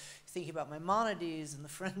is thinking about Maimonides, and the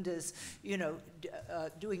friend is,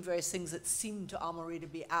 doing various things that seem to Amory to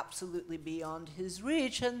be absolutely beyond his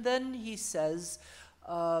reach. And then he says,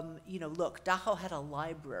 look, Dachau had a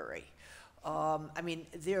library. I mean,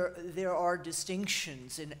 there are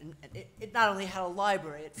distinctions. It not only had a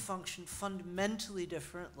library, it functioned fundamentally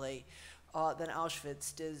differently than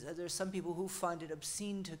Auschwitz does. There's some people who find it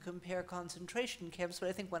obscene to compare concentration camps, but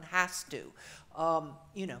I think one has to,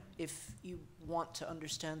 if you want to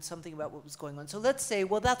understand something about what was going on. So let's say,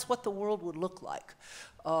 well, that's what the world would look like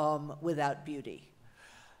without beauty.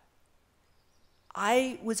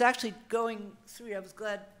 I was actually going through, I was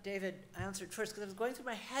glad David answered first, because I was going through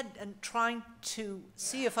my head and trying to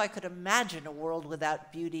see if I could imagine a world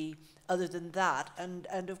without beauty other than that.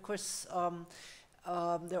 And of course,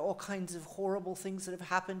 there are all kinds of horrible things that have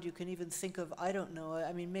happened. You can even think of, I don't know,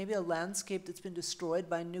 I mean, maybe a landscape that's been destroyed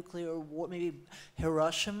by nuclear war, maybe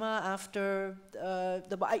Hiroshima after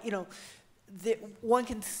one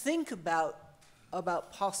can think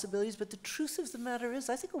about possibilities, but the truth of the matter is,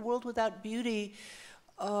 I think a world without beauty,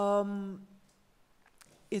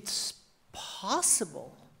 it's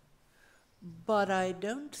possible, but I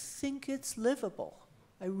don't think it's livable.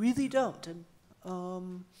 I really don't.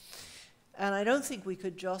 And I don't think we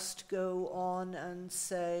could just go on and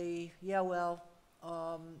say, yeah, well,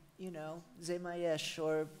 ze ma yesh,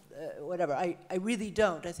 or whatever. I really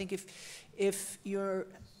don't. I think if you're,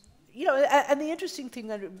 and the interesting thing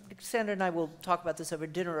that Sandra and I will talk about this over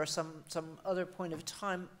dinner or some other point of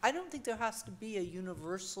time, I don't think there has to be a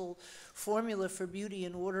universal formula for beauty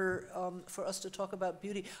in order for us to talk about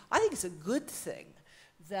beauty. I think it's a good thing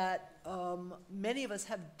that many of us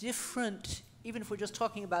have different, even if we're just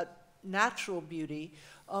talking about natural beauty,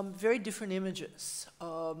 very different images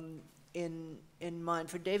in mind.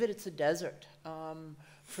 For David, it's a desert.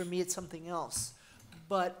 For me, it's something else.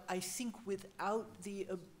 But I think without the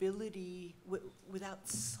ability, without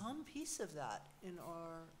some piece of that in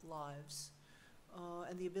our lives,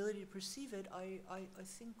 and the ability to perceive it, I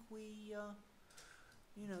think we,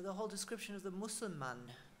 the whole description of the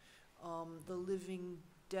Musliman, the living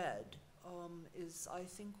dead, is, I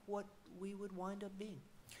think, what we would wind up being.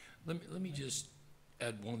 Let me just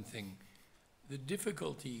add one thing. The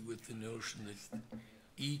difficulty with the notion that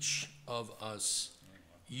each of us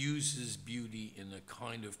uses beauty in a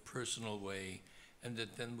kind of personal way, and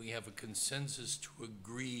that then we have a consensus to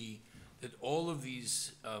agree that all of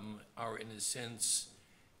these are, in a sense,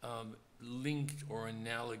 linked or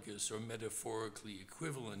analogous or metaphorically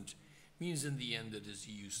equivalent, means in the end that it's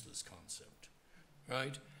a useless concept,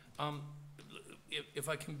 right? If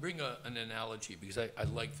I can bring an analogy, because I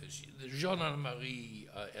like this. The Jean-Marie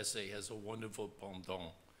essay has a wonderful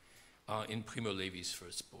pendant in Primo Levi's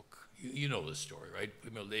first book. You know the story, right?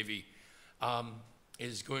 Primo Levi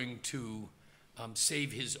is going to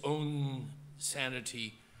save his own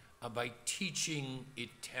sanity by teaching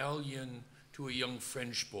Italian to a young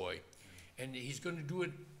French boy. And he's going to do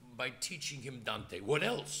it by teaching him Dante. What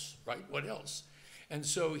else, right? What else? And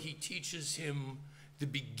so he teaches him the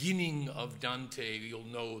beginning of Dante. You'll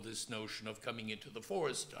know this notion of coming into the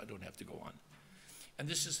forest. I don't have to go on. And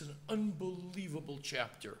this is an unbelievable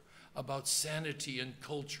chapter about sanity and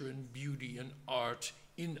culture and beauty and art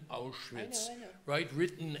in Auschwitz, I know. right?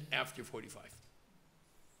 Written after 45.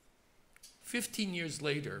 15 years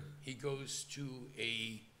later, he goes to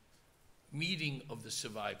a meeting of the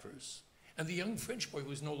survivors, and the young French boy,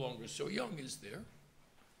 who is no longer so young, is there.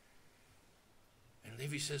 And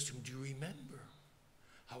Levi says to him, "Do you remember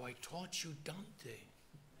how I taught you Dante?"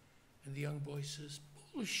 And the young boy says,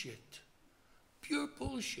 "Bullshit, pure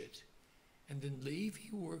bullshit." And then Levi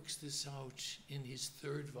works this out in his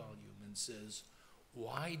third volume and says,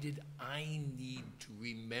 "Why did I need to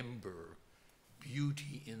remember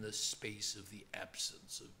beauty in the space of the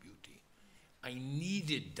absence of beauty? I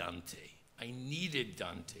needed Dante. I needed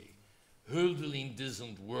Dante. Hölderlin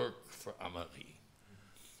doesn't work for Amari."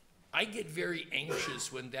 I get very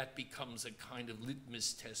anxious when that becomes a kind of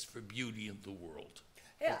litmus test for beauty in the world.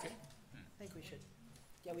 Yeah, Okay? I think we should.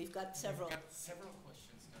 Yeah, we've got several. We've got several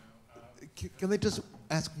questions now. Can I just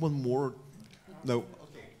ask one more? No.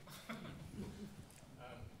 Okay.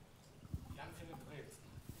 Jan Philipp Breed.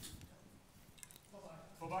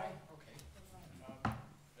 Vorbei? Okay.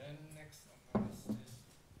 Then next on the list is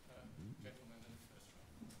gentleman in the first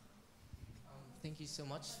row. Thank you so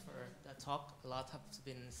much for that talk. A lot has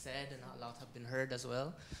been said and a lot have been heard as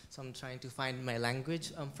well. So I'm trying to find my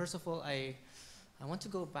language. First of all, I want to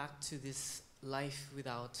go back to this life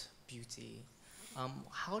without beauty.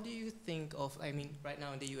 How do you think of, I mean, right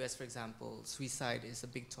now in the US, for example, suicide is a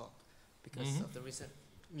big talk because of the recent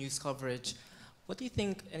news coverage. What do you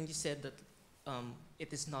think, and you said that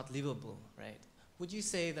it is not livable, right? Would you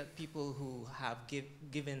say that people who have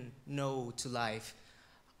given no to life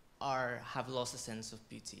have lost a sense of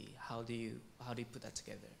beauty? How do you put that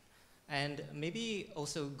together? And maybe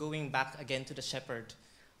also going back again to the shepherd,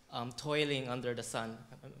 toiling under the sun.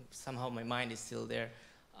 Somehow my mind is still there.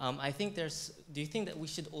 I think do you think that we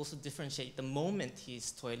should also differentiate the moment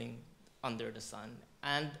he's toiling under the sun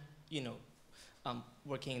and, you know,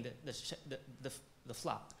 working the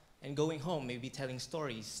flock and going home, maybe telling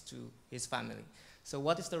stories to his family? So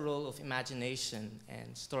what is the role of imagination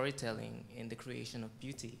and storytelling in the creation of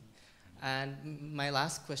beauty? And my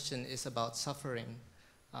last question is about suffering.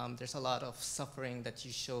 There's a lot of suffering that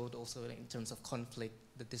you showed also in terms of conflict,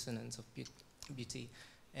 the dissonance of beauty.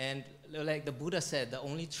 And like the Buddha said, the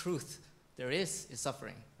only truth there is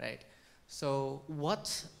suffering, right? So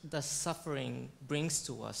what does suffering brings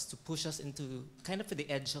to us to push us into kind of the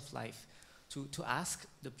edge of life, to ask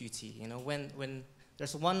the beauty? You know, when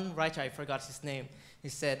there's one writer, I forgot his name, he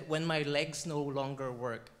said, "When my legs no longer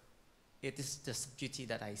work, it is just beauty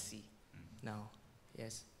that I see." Now,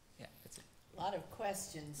 yes, yeah, that's it. A lot of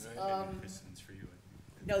questions. Questions for you.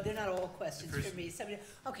 No, they're not all questions for me.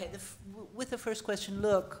 Okay, with the first question,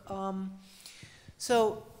 look,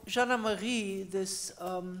 so Jean-Marie, this,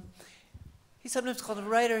 he's sometimes called a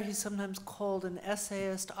writer, he's sometimes called an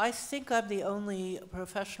essayist. I think I'm the only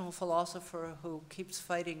professional philosopher who keeps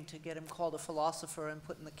fighting to get him called a philosopher and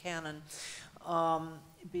put in the canon.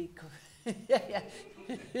 Because yeah,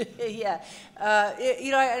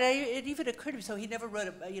 you know, it even occurred to me. So he never wrote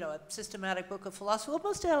a systematic book of philosophy. Well,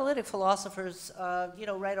 most analytic philosophers, you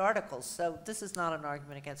know, write articles. So this is not an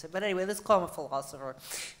argument against it. But anyway, let's call him a philosopher.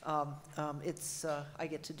 I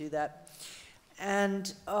get to do that.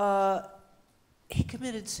 And he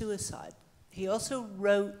committed suicide. He also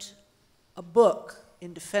wrote a book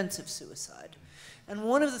in defense of suicide. And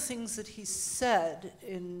one of the things that he said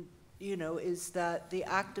is that the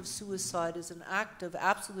act of suicide is an act of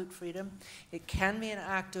absolute freedom. It can be an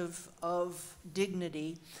act of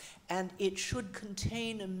dignity, and it should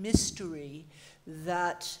contain a mystery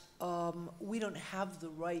that we don't have the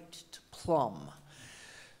right to plumb.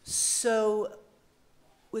 So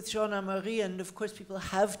with Jean-Marie, and of course people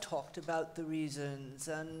have talked about the reasons,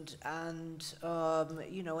 and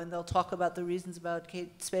they'll talk about the reasons about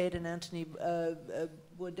Kate Spade and Anthony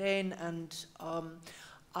Bourdain, and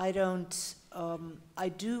I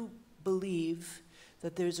do believe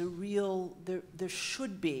that there's there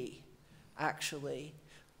should be, actually,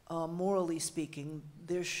 morally speaking,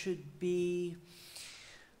 we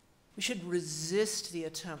should resist the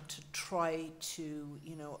attempt to try to,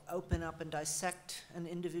 open up and dissect an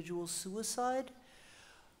individual's suicide.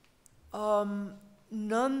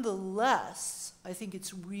 Nonetheless, I think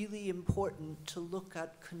it's really important to look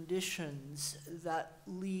at conditions that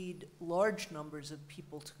lead large numbers of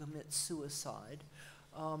people to commit suicide.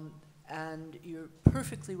 And you're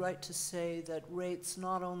perfectly right to say that rates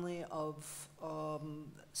not only of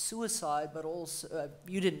suicide, but also,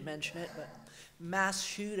 you didn't mention it, but mass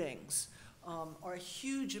shootings are a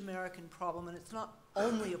huge American problem, and it's not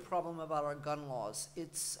only a problem about our gun laws.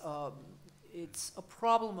 It's a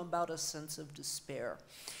problem about a sense of despair.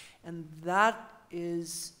 And that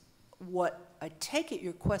is what I take it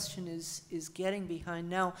your question is getting behind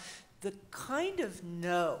now. The kind of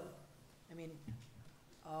no, I mean,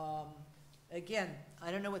 again,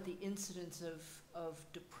 I don't know what the incidence of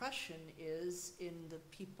depression is in the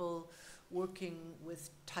people working with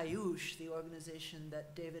Tayush, the organization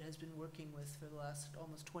that David has been working with for the last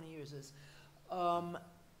almost 20 years.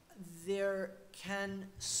 There can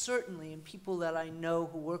certainly, and people that I know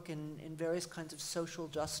who work in various kinds of social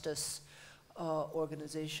justice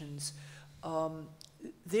organizations,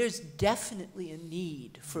 there's definitely a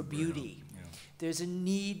need for beauty. Yeah. There's a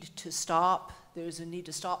need to stop. There's a need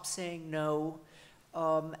to stop saying no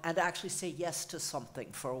and actually say yes to something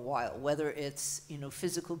for a while, whether it's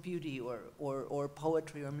physical beauty or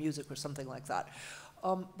poetry or music or something like that.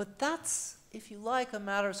 But that's, if you like, a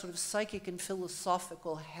matter of sort of psychic and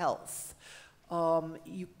philosophical health.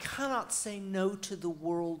 You cannot say no to the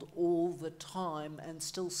world all the time and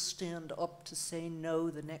still stand up to say no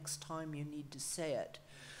the next time you need to say it.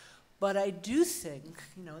 But I do think,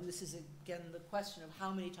 and this is again the question of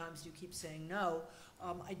how many times do you keep saying no,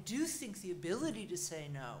 I do think the ability to say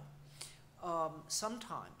no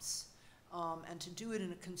sometimes, and to do it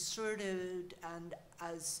in a concerted and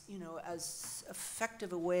as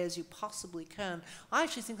effective a way as you possibly can, I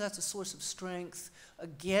actually think that's a source of strength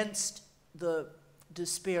against the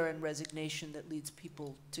despair and resignation that leads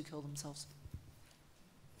people to kill themselves.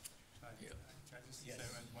 Can I just say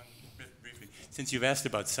one bit briefly? Since you've asked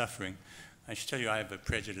about suffering, I should tell you I have a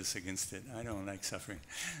prejudice against it. I don't like suffering.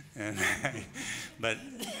 But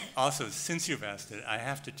also, since you've asked it, I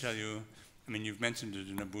have to tell you, I mean, you've mentioned it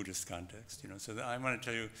in a Buddhist context, so I want to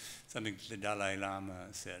tell you something the Dalai Lama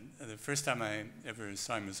said. The first time I ever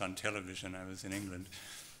saw him was on television. I was in England,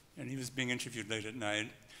 and he was being interviewed late at night.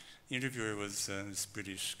 The interviewer was this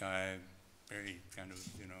British guy, very kind of,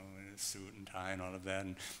 in a suit and tie and all of that.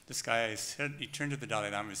 And this guy said, he turned to the Dalai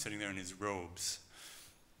Lama, who was sitting there in his robes.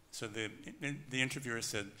 So the interviewer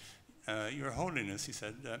said, Your Holiness, he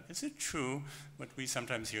said, is it true what we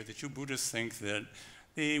sometimes hear, that you Buddhists think that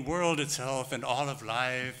the world itself and all of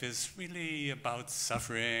life is really about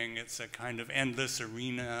suffering? It's a kind of endless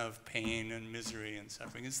arena of pain and misery and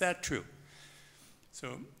suffering. Is that true?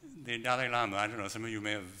 So the Dalai Lama, I don't know, some of you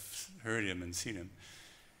may have heard him and seen him.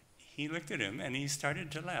 He looked at him and he started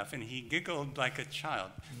to laugh, and he giggled like a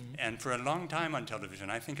child. Mm-hmm. And for a long time on television,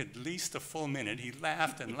 I think at least a full minute, he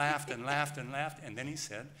laughed and laughed and laughed and laughed, and then he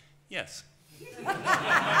said, yes.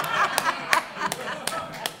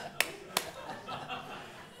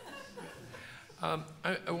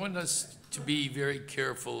 I want us to be very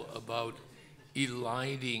careful about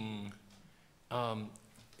eliding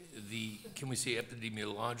the, can we say,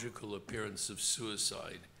 epidemiological appearance of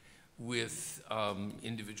suicide with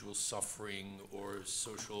individual suffering or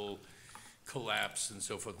social collapse and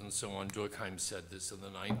so forth and so on. Durkheim said this in the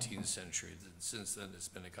 19th century. Since then, it's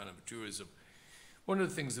been a kind of a truism. One of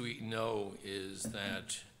the things that we know is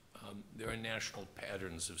that there are national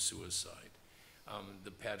patterns of suicide.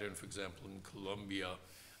 The pattern, for example, in Colombia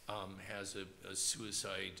has a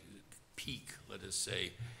suicide peak, let us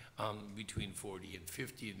say, between 40 and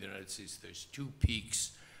 50. In the United States, there's two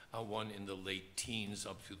peaks, one in the late teens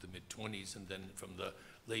up to the mid-20s, and then from the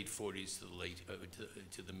late 40s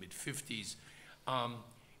to the mid-50s.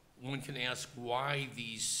 One can ask why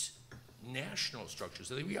these national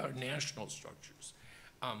structures, we are national structures.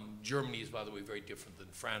 Germany is, by the way, very different than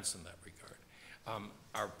France in that regard,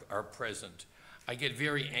 are present. I get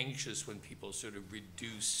very anxious when people sort of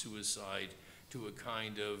reduce suicide to a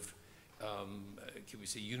kind of, can we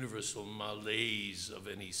say, universal malaise of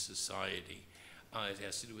any society. It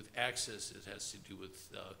has to do with access, it has to do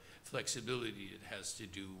with flexibility, it has to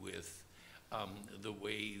do with the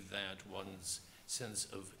way that one's sense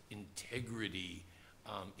of integrity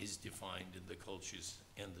is defined in the cultures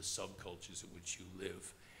and the subcultures in which you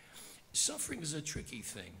live. Suffering is a tricky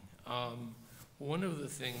thing. One of the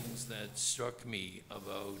things that struck me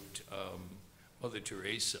about Mother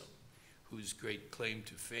Teresa, whose great claim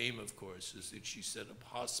to fame, of course, is that she set up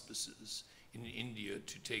hospices in India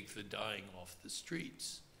to take the dying off the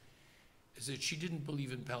streets, is that she didn't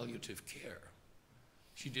believe in palliative care.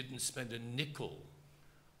 She didn't spend a nickel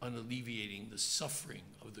on alleviating the suffering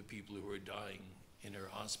of the people who were dying in her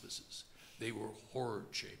hospices. They were horror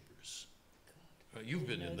chambers. You've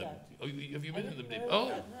been in them. that. Oh, have you been in them? know Oh,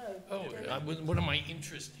 that, no. One of my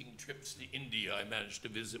interesting trips to India, I managed to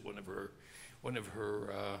visit one of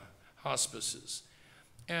her hospices.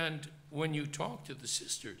 And when you talk to the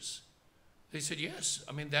sisters, they said, yes,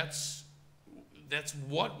 I mean, that's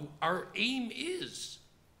what our aim is.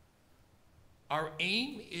 Our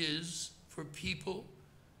aim is for people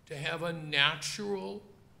to have a natural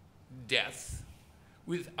death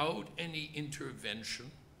without any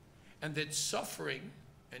intervention, and that suffering,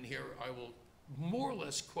 and here I will more or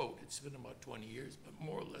less quote, it's been about 20 years, but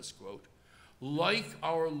more or less quote, like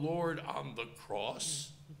our Lord on the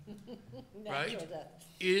cross, right,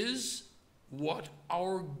 is what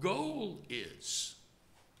our goal is.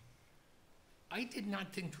 I did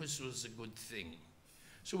not think this was a good thing.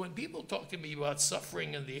 So when people talk to me about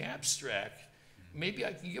suffering in the abstract, maybe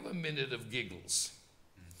I can give a minute of giggles,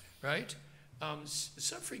 right?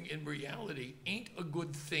 Suffering in reality ain't a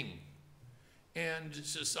good thing. And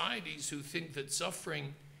societies who think that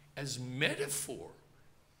suffering as metaphor,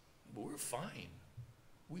 we're fine.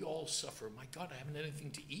 We all suffer. My God, I haven't had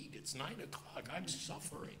anything to eat. It's 9 o'clock. I'm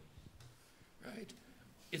suffering, right?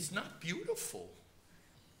 It's not beautiful.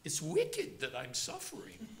 It's wicked that I'm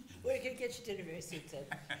suffering. We're going to get you dinner very soon, Ted.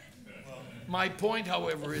 My point,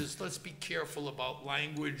 however, is let's be careful about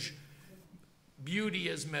language. Beauty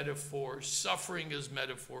as metaphor, suffering as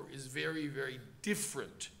metaphor is very, very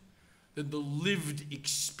different than the lived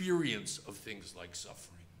experience of things like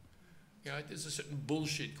suffering. You know, there's a certain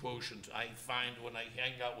bullshit quotient I find when I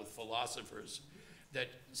hang out with philosophers that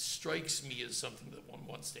strikes me as something that one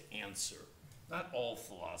wants to answer. Not all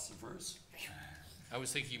philosophers. I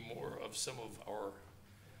was thinking more of some of our,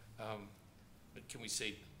 can we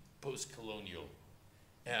say, post-colonial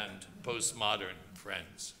and postmodern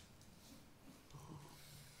friends.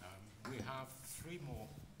 We have 3 more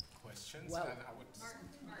questions. Well, and I would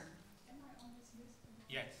Am I on this list?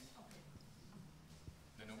 yes.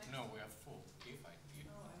 Okay. No, we have 4.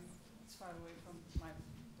 It's far away from my.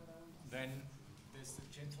 Then there's the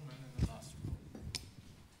gentleman in the last row.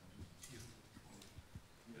 You.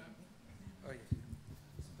 Oh, yeah.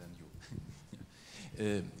 Then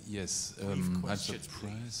you. Yes, I'm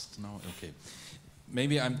surprised now. Okay.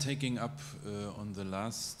 Maybe I'm taking up on the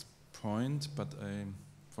last point, but I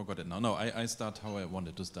forgot it now. No, I start how I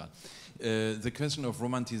wanted to start. The question of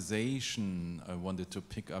romanticization I wanted to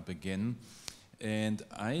pick up again. And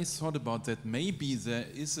I thought about that maybe there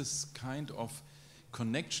is this kind of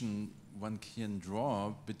connection one can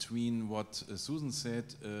draw between what Susan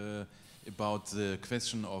said about the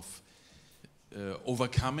question of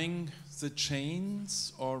overcoming the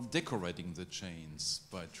chains or decorating the chains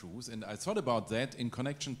by truth. And I thought about that in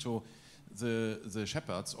connection to the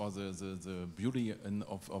shepherds or the beauty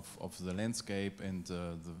of the landscape and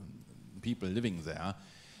the people living there.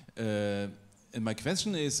 And my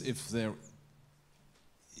question is if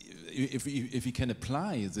we can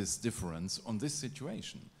apply this difference on this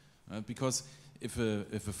situation. Because if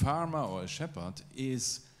a farmer or a shepherd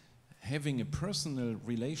is having a personal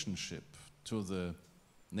relationship to the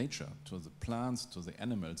nature, to the plants, to the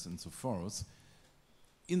animals and so forth,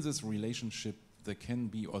 in this relationship there can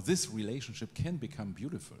be, or this relationship can become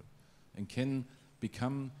beautiful and can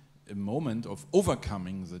become a moment of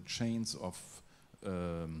overcoming the chains of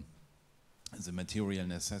the material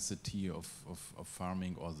necessity of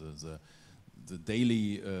farming or the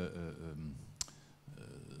daily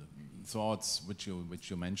thoughts which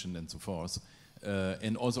you mentioned and so forth,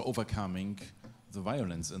 and also overcoming the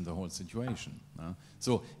violence in the whole situation.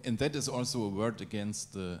 So, and that is also a word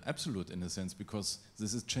against the absolute in a sense, because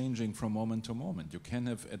this is changing from moment to moment. You can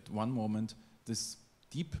have at one moment this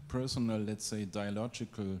deep personal, let's say,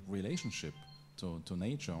 dialogical relationship to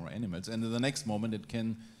nature or animals, and in the next moment it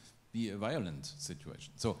can be a violent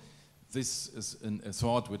situation. So this is a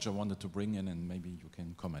thought which I wanted to bring in, and maybe you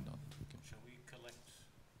can comment on it. Okay. Shall we collect?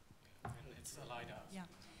 And it's the lighthouse. Yeah.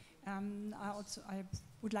 I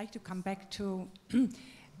would like to come back to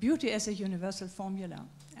beauty as a universal formula.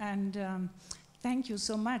 And thank you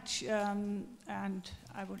so much. And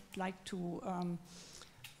I would like to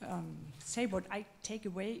say what I take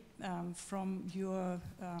away from your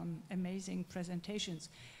amazing presentations.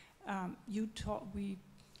 You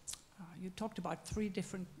talked about 3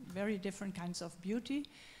 very different kinds of beauty.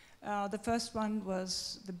 The first one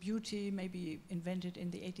was the beauty maybe invented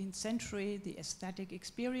in the 18th century, the aesthetic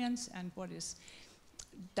experience, and what is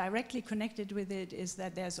directly connected with it is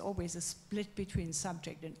that there's always a split between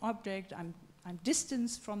subject and object. I'm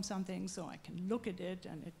distanced from something, so I can look at it,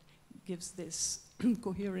 and it gives this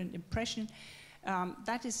coherent impression.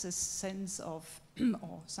 That is a sense of,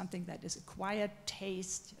 or something that is acquired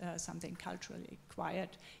taste, something culturally acquired.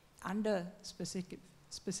 under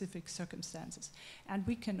specific circumstances. And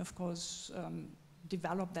we can, of course,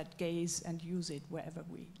 develop that gaze and use it wherever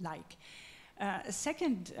we like. A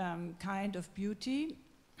second kind of beauty,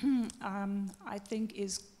 I think,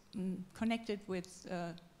 is connected with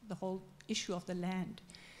the whole issue of the land.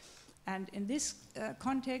 And in this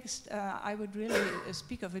context, I would really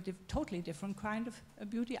speak of a totally different kind of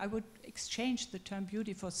beauty. I would exchange the term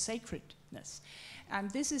beauty for sacredness. And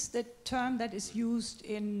this is the term that is used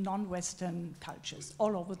in non-Western cultures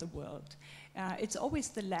all over the world. It's always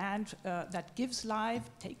the land that gives life,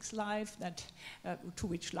 takes life, to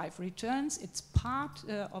which life returns. It's part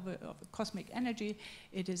of a cosmic energy.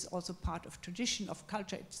 It is also part of tradition, of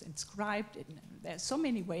culture. It's inscribed. There are so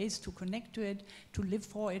many ways to connect to it, to live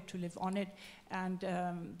for it, to live on it. And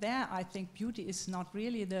there, I think beauty is not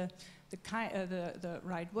really the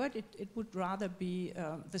right word. It would rather be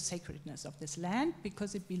the sacredness of this land,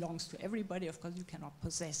 because it belongs to everybody. Of course, you cannot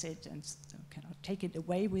possess it and cannot take it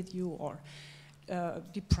away with you or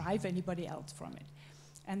deprive anybody else from it.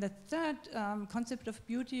 And the third concept of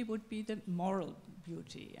beauty would be the moral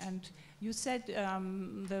beauty. And you said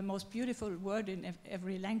the most beautiful word in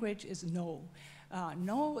every language is no.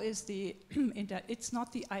 No is the, it's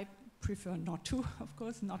not the I prefer not to, of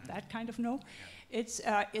course, not that kind of no. It's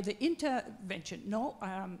the intervention. No,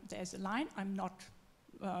 there's a line, I'm not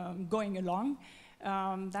going along.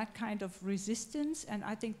 That kind of resistance, and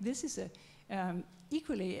I think this is a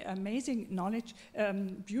equally amazing knowledge,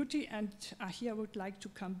 beauty, and here I would like to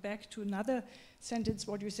come back to another sentence,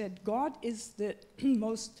 what you said, God is the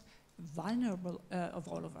most vulnerable of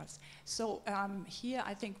all of us. So here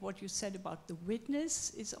I think what you said about the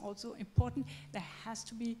witness is also important. There has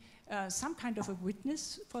to be some kind of a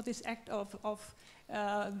witness for this act of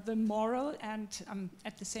the moral, and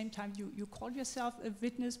at the same time you call yourself a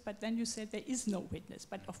witness, but then you said there is no witness.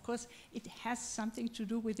 But of course it has something to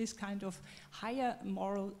do with this kind of higher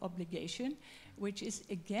moral obligation, which is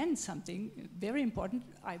again something very important.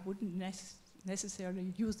 I wouldn't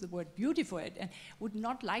necessarily use the word beauty for it, and would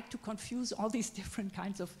not like to confuse all these different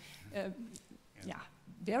kinds of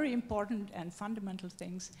very important and fundamental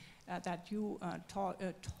things that you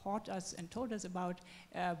taught us and told us about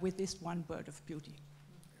with this one word of beauty.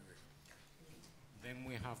 Then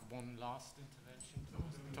we have one last intervention.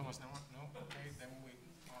 Thomas, no? Okay, then we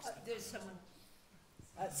ask. There's someone.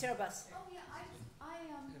 Sarah Bus. Oh, yeah, I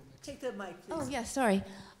take the mic, please. Oh, yeah, sorry.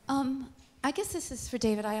 I guess this is for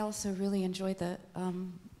David. I also really enjoyed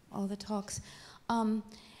all the talks.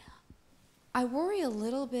 I worry a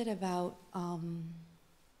little bit about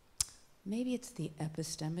maybe it's the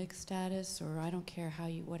epistemic status, or I don't care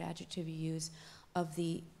what adjective you use, of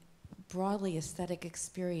the broadly aesthetic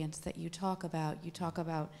experience that you talk about. You talk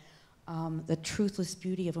about the truthless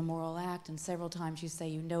beauty of a moral act, and several times you say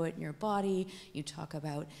you know it in your body. You talk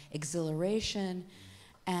about exhilaration,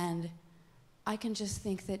 and I can just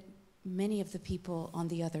think that many of the people on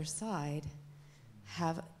the other side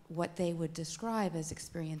have what they would describe as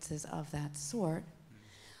experiences of that sort,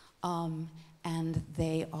 and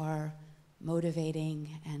they are motivating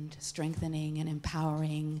and strengthening and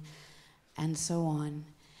empowering and so on.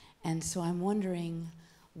 And so I'm wondering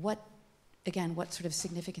what sort of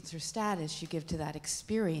significance or status you give to that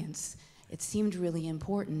experience. It seemed really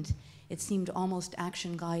important. It seemed almost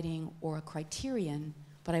action guiding or a criterion,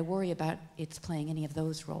 but I worry about its playing any of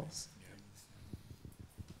those roles.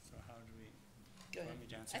 So how do we, want me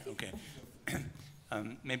to answer? Okay.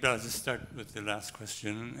 Maybe I'll just start with the last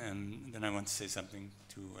question, and then I want to say something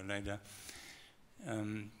to Aleida.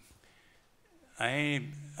 I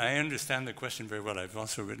understand the question very well. I've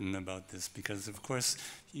also written about this because, of course,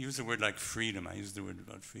 you use a word like freedom. I use the word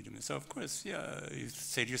about freedom. And so, of course, yeah, you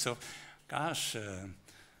say to yourself, gosh,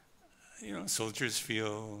 soldiers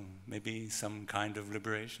feel maybe some kind of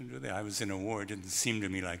liberation, do they? I was in a war. It didn't seem to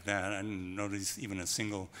me like that. I didn't notice even a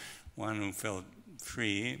single one who felt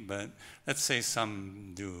free, but let's say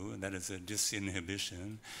some do. That is a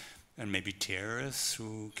disinhibition. And maybe terrorists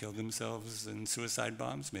who kill themselves in suicide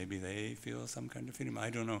bombs, maybe they feel some kind of freedom. I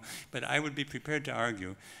don't know. But I would be prepared to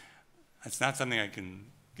argue. It's not something I can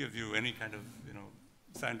give you any kind of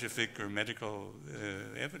scientific or medical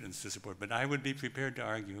evidence to support, but I would be prepared to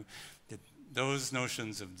argue that those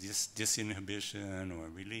notions of disinhibition or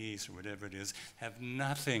release or whatever it is have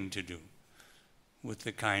nothing to do with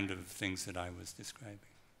the kind of things that I was describing.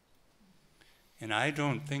 And I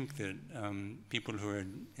don't think that people who are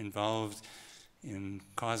involved in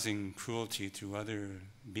causing cruelty to other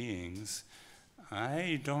beings,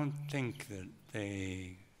 I don't think that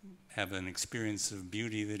they have an experience of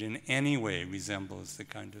beauty that in any way resembles the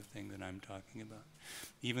kind of thing that I'm talking about.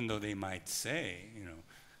 Even though they might say,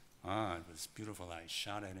 ah, it was beautiful, I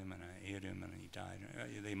shot at him and I ate him and he died.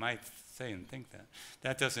 They might say and think that.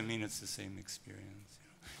 That doesn't mean it's the same experience. You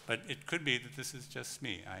know. But it could be that this is just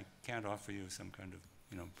me. I can't offer you some kind of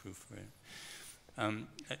proof for it.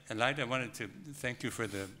 Elida, I wanted to thank you for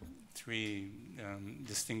the three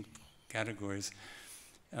distinct categories.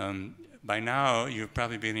 By now, you're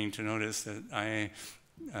probably beginning to notice that I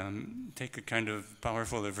take a kind of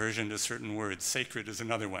powerful aversion to certain words. Sacred is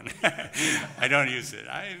another one. I don't use it.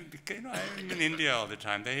 I'm in India all the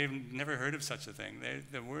time. They've never heard of such a thing.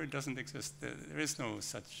 The word doesn't exist. There is no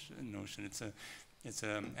such notion. It's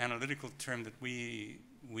an analytical term that we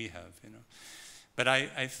have, But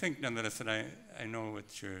I think nonetheless that I know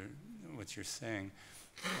what you're saying.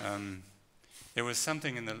 There was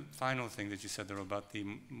something in the final thing that you said there about the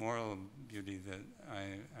moral beauty that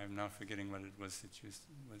I'm now forgetting what it was that you.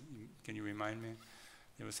 Can you remind me?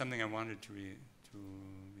 There was something I wanted to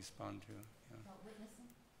respond to. Yeah. About witnessing?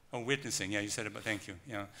 Oh, witnessing. Yeah, you said about. Thank you.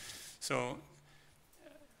 Yeah. So,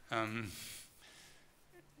 I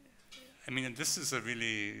mean, this is a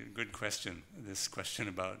really good question. This question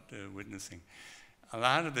about witnessing. A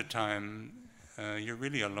lot of the time, you're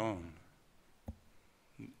really alone.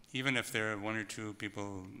 Even if there are one or two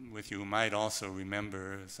people with you who might also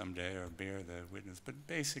remember someday or bear the witness, but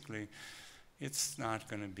basically, it's not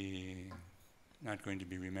going to be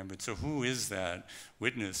remembered. So, who is that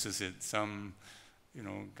witness? Is it some,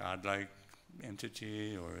 godlike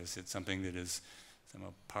entity, or is it something that is some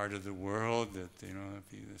part of the world that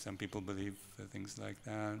some people believe things like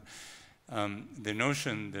that? The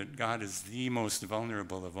notion that God is the most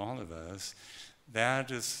vulnerable of all of us.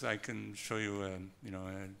 That is, I can show you a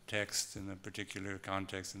text in a particular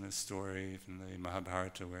context in a story from the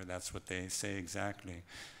Mahabharata where that's what they say exactly.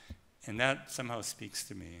 And that somehow speaks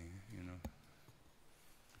to me,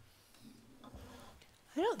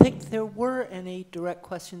 I don't think there were any direct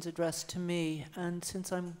questions addressed to me, and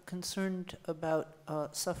since I'm concerned about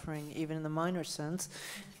suffering, even in the minor sense,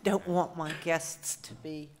 don't want my guests to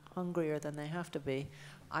be hungrier than they have to be,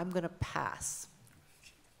 I'm going to pass.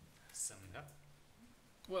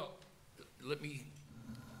 Well, let me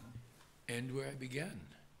end where I began.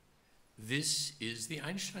 This is the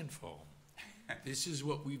Einstein fall. This is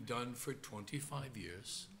what we've done for 25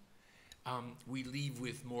 years. We leave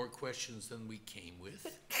with more questions than we came with,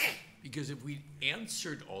 because if we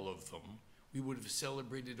answered all of them, we would have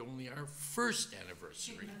celebrated only our first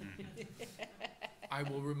anniversary. I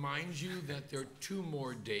will remind you that there are 2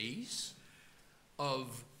 more days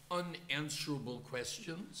of unanswerable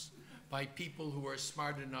questions by people who are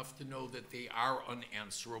smart enough to know that they are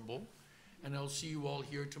unanswerable. And I'll see you all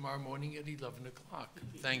here tomorrow morning at 11 o'clock.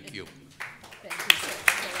 Thank you. Thank you, sir.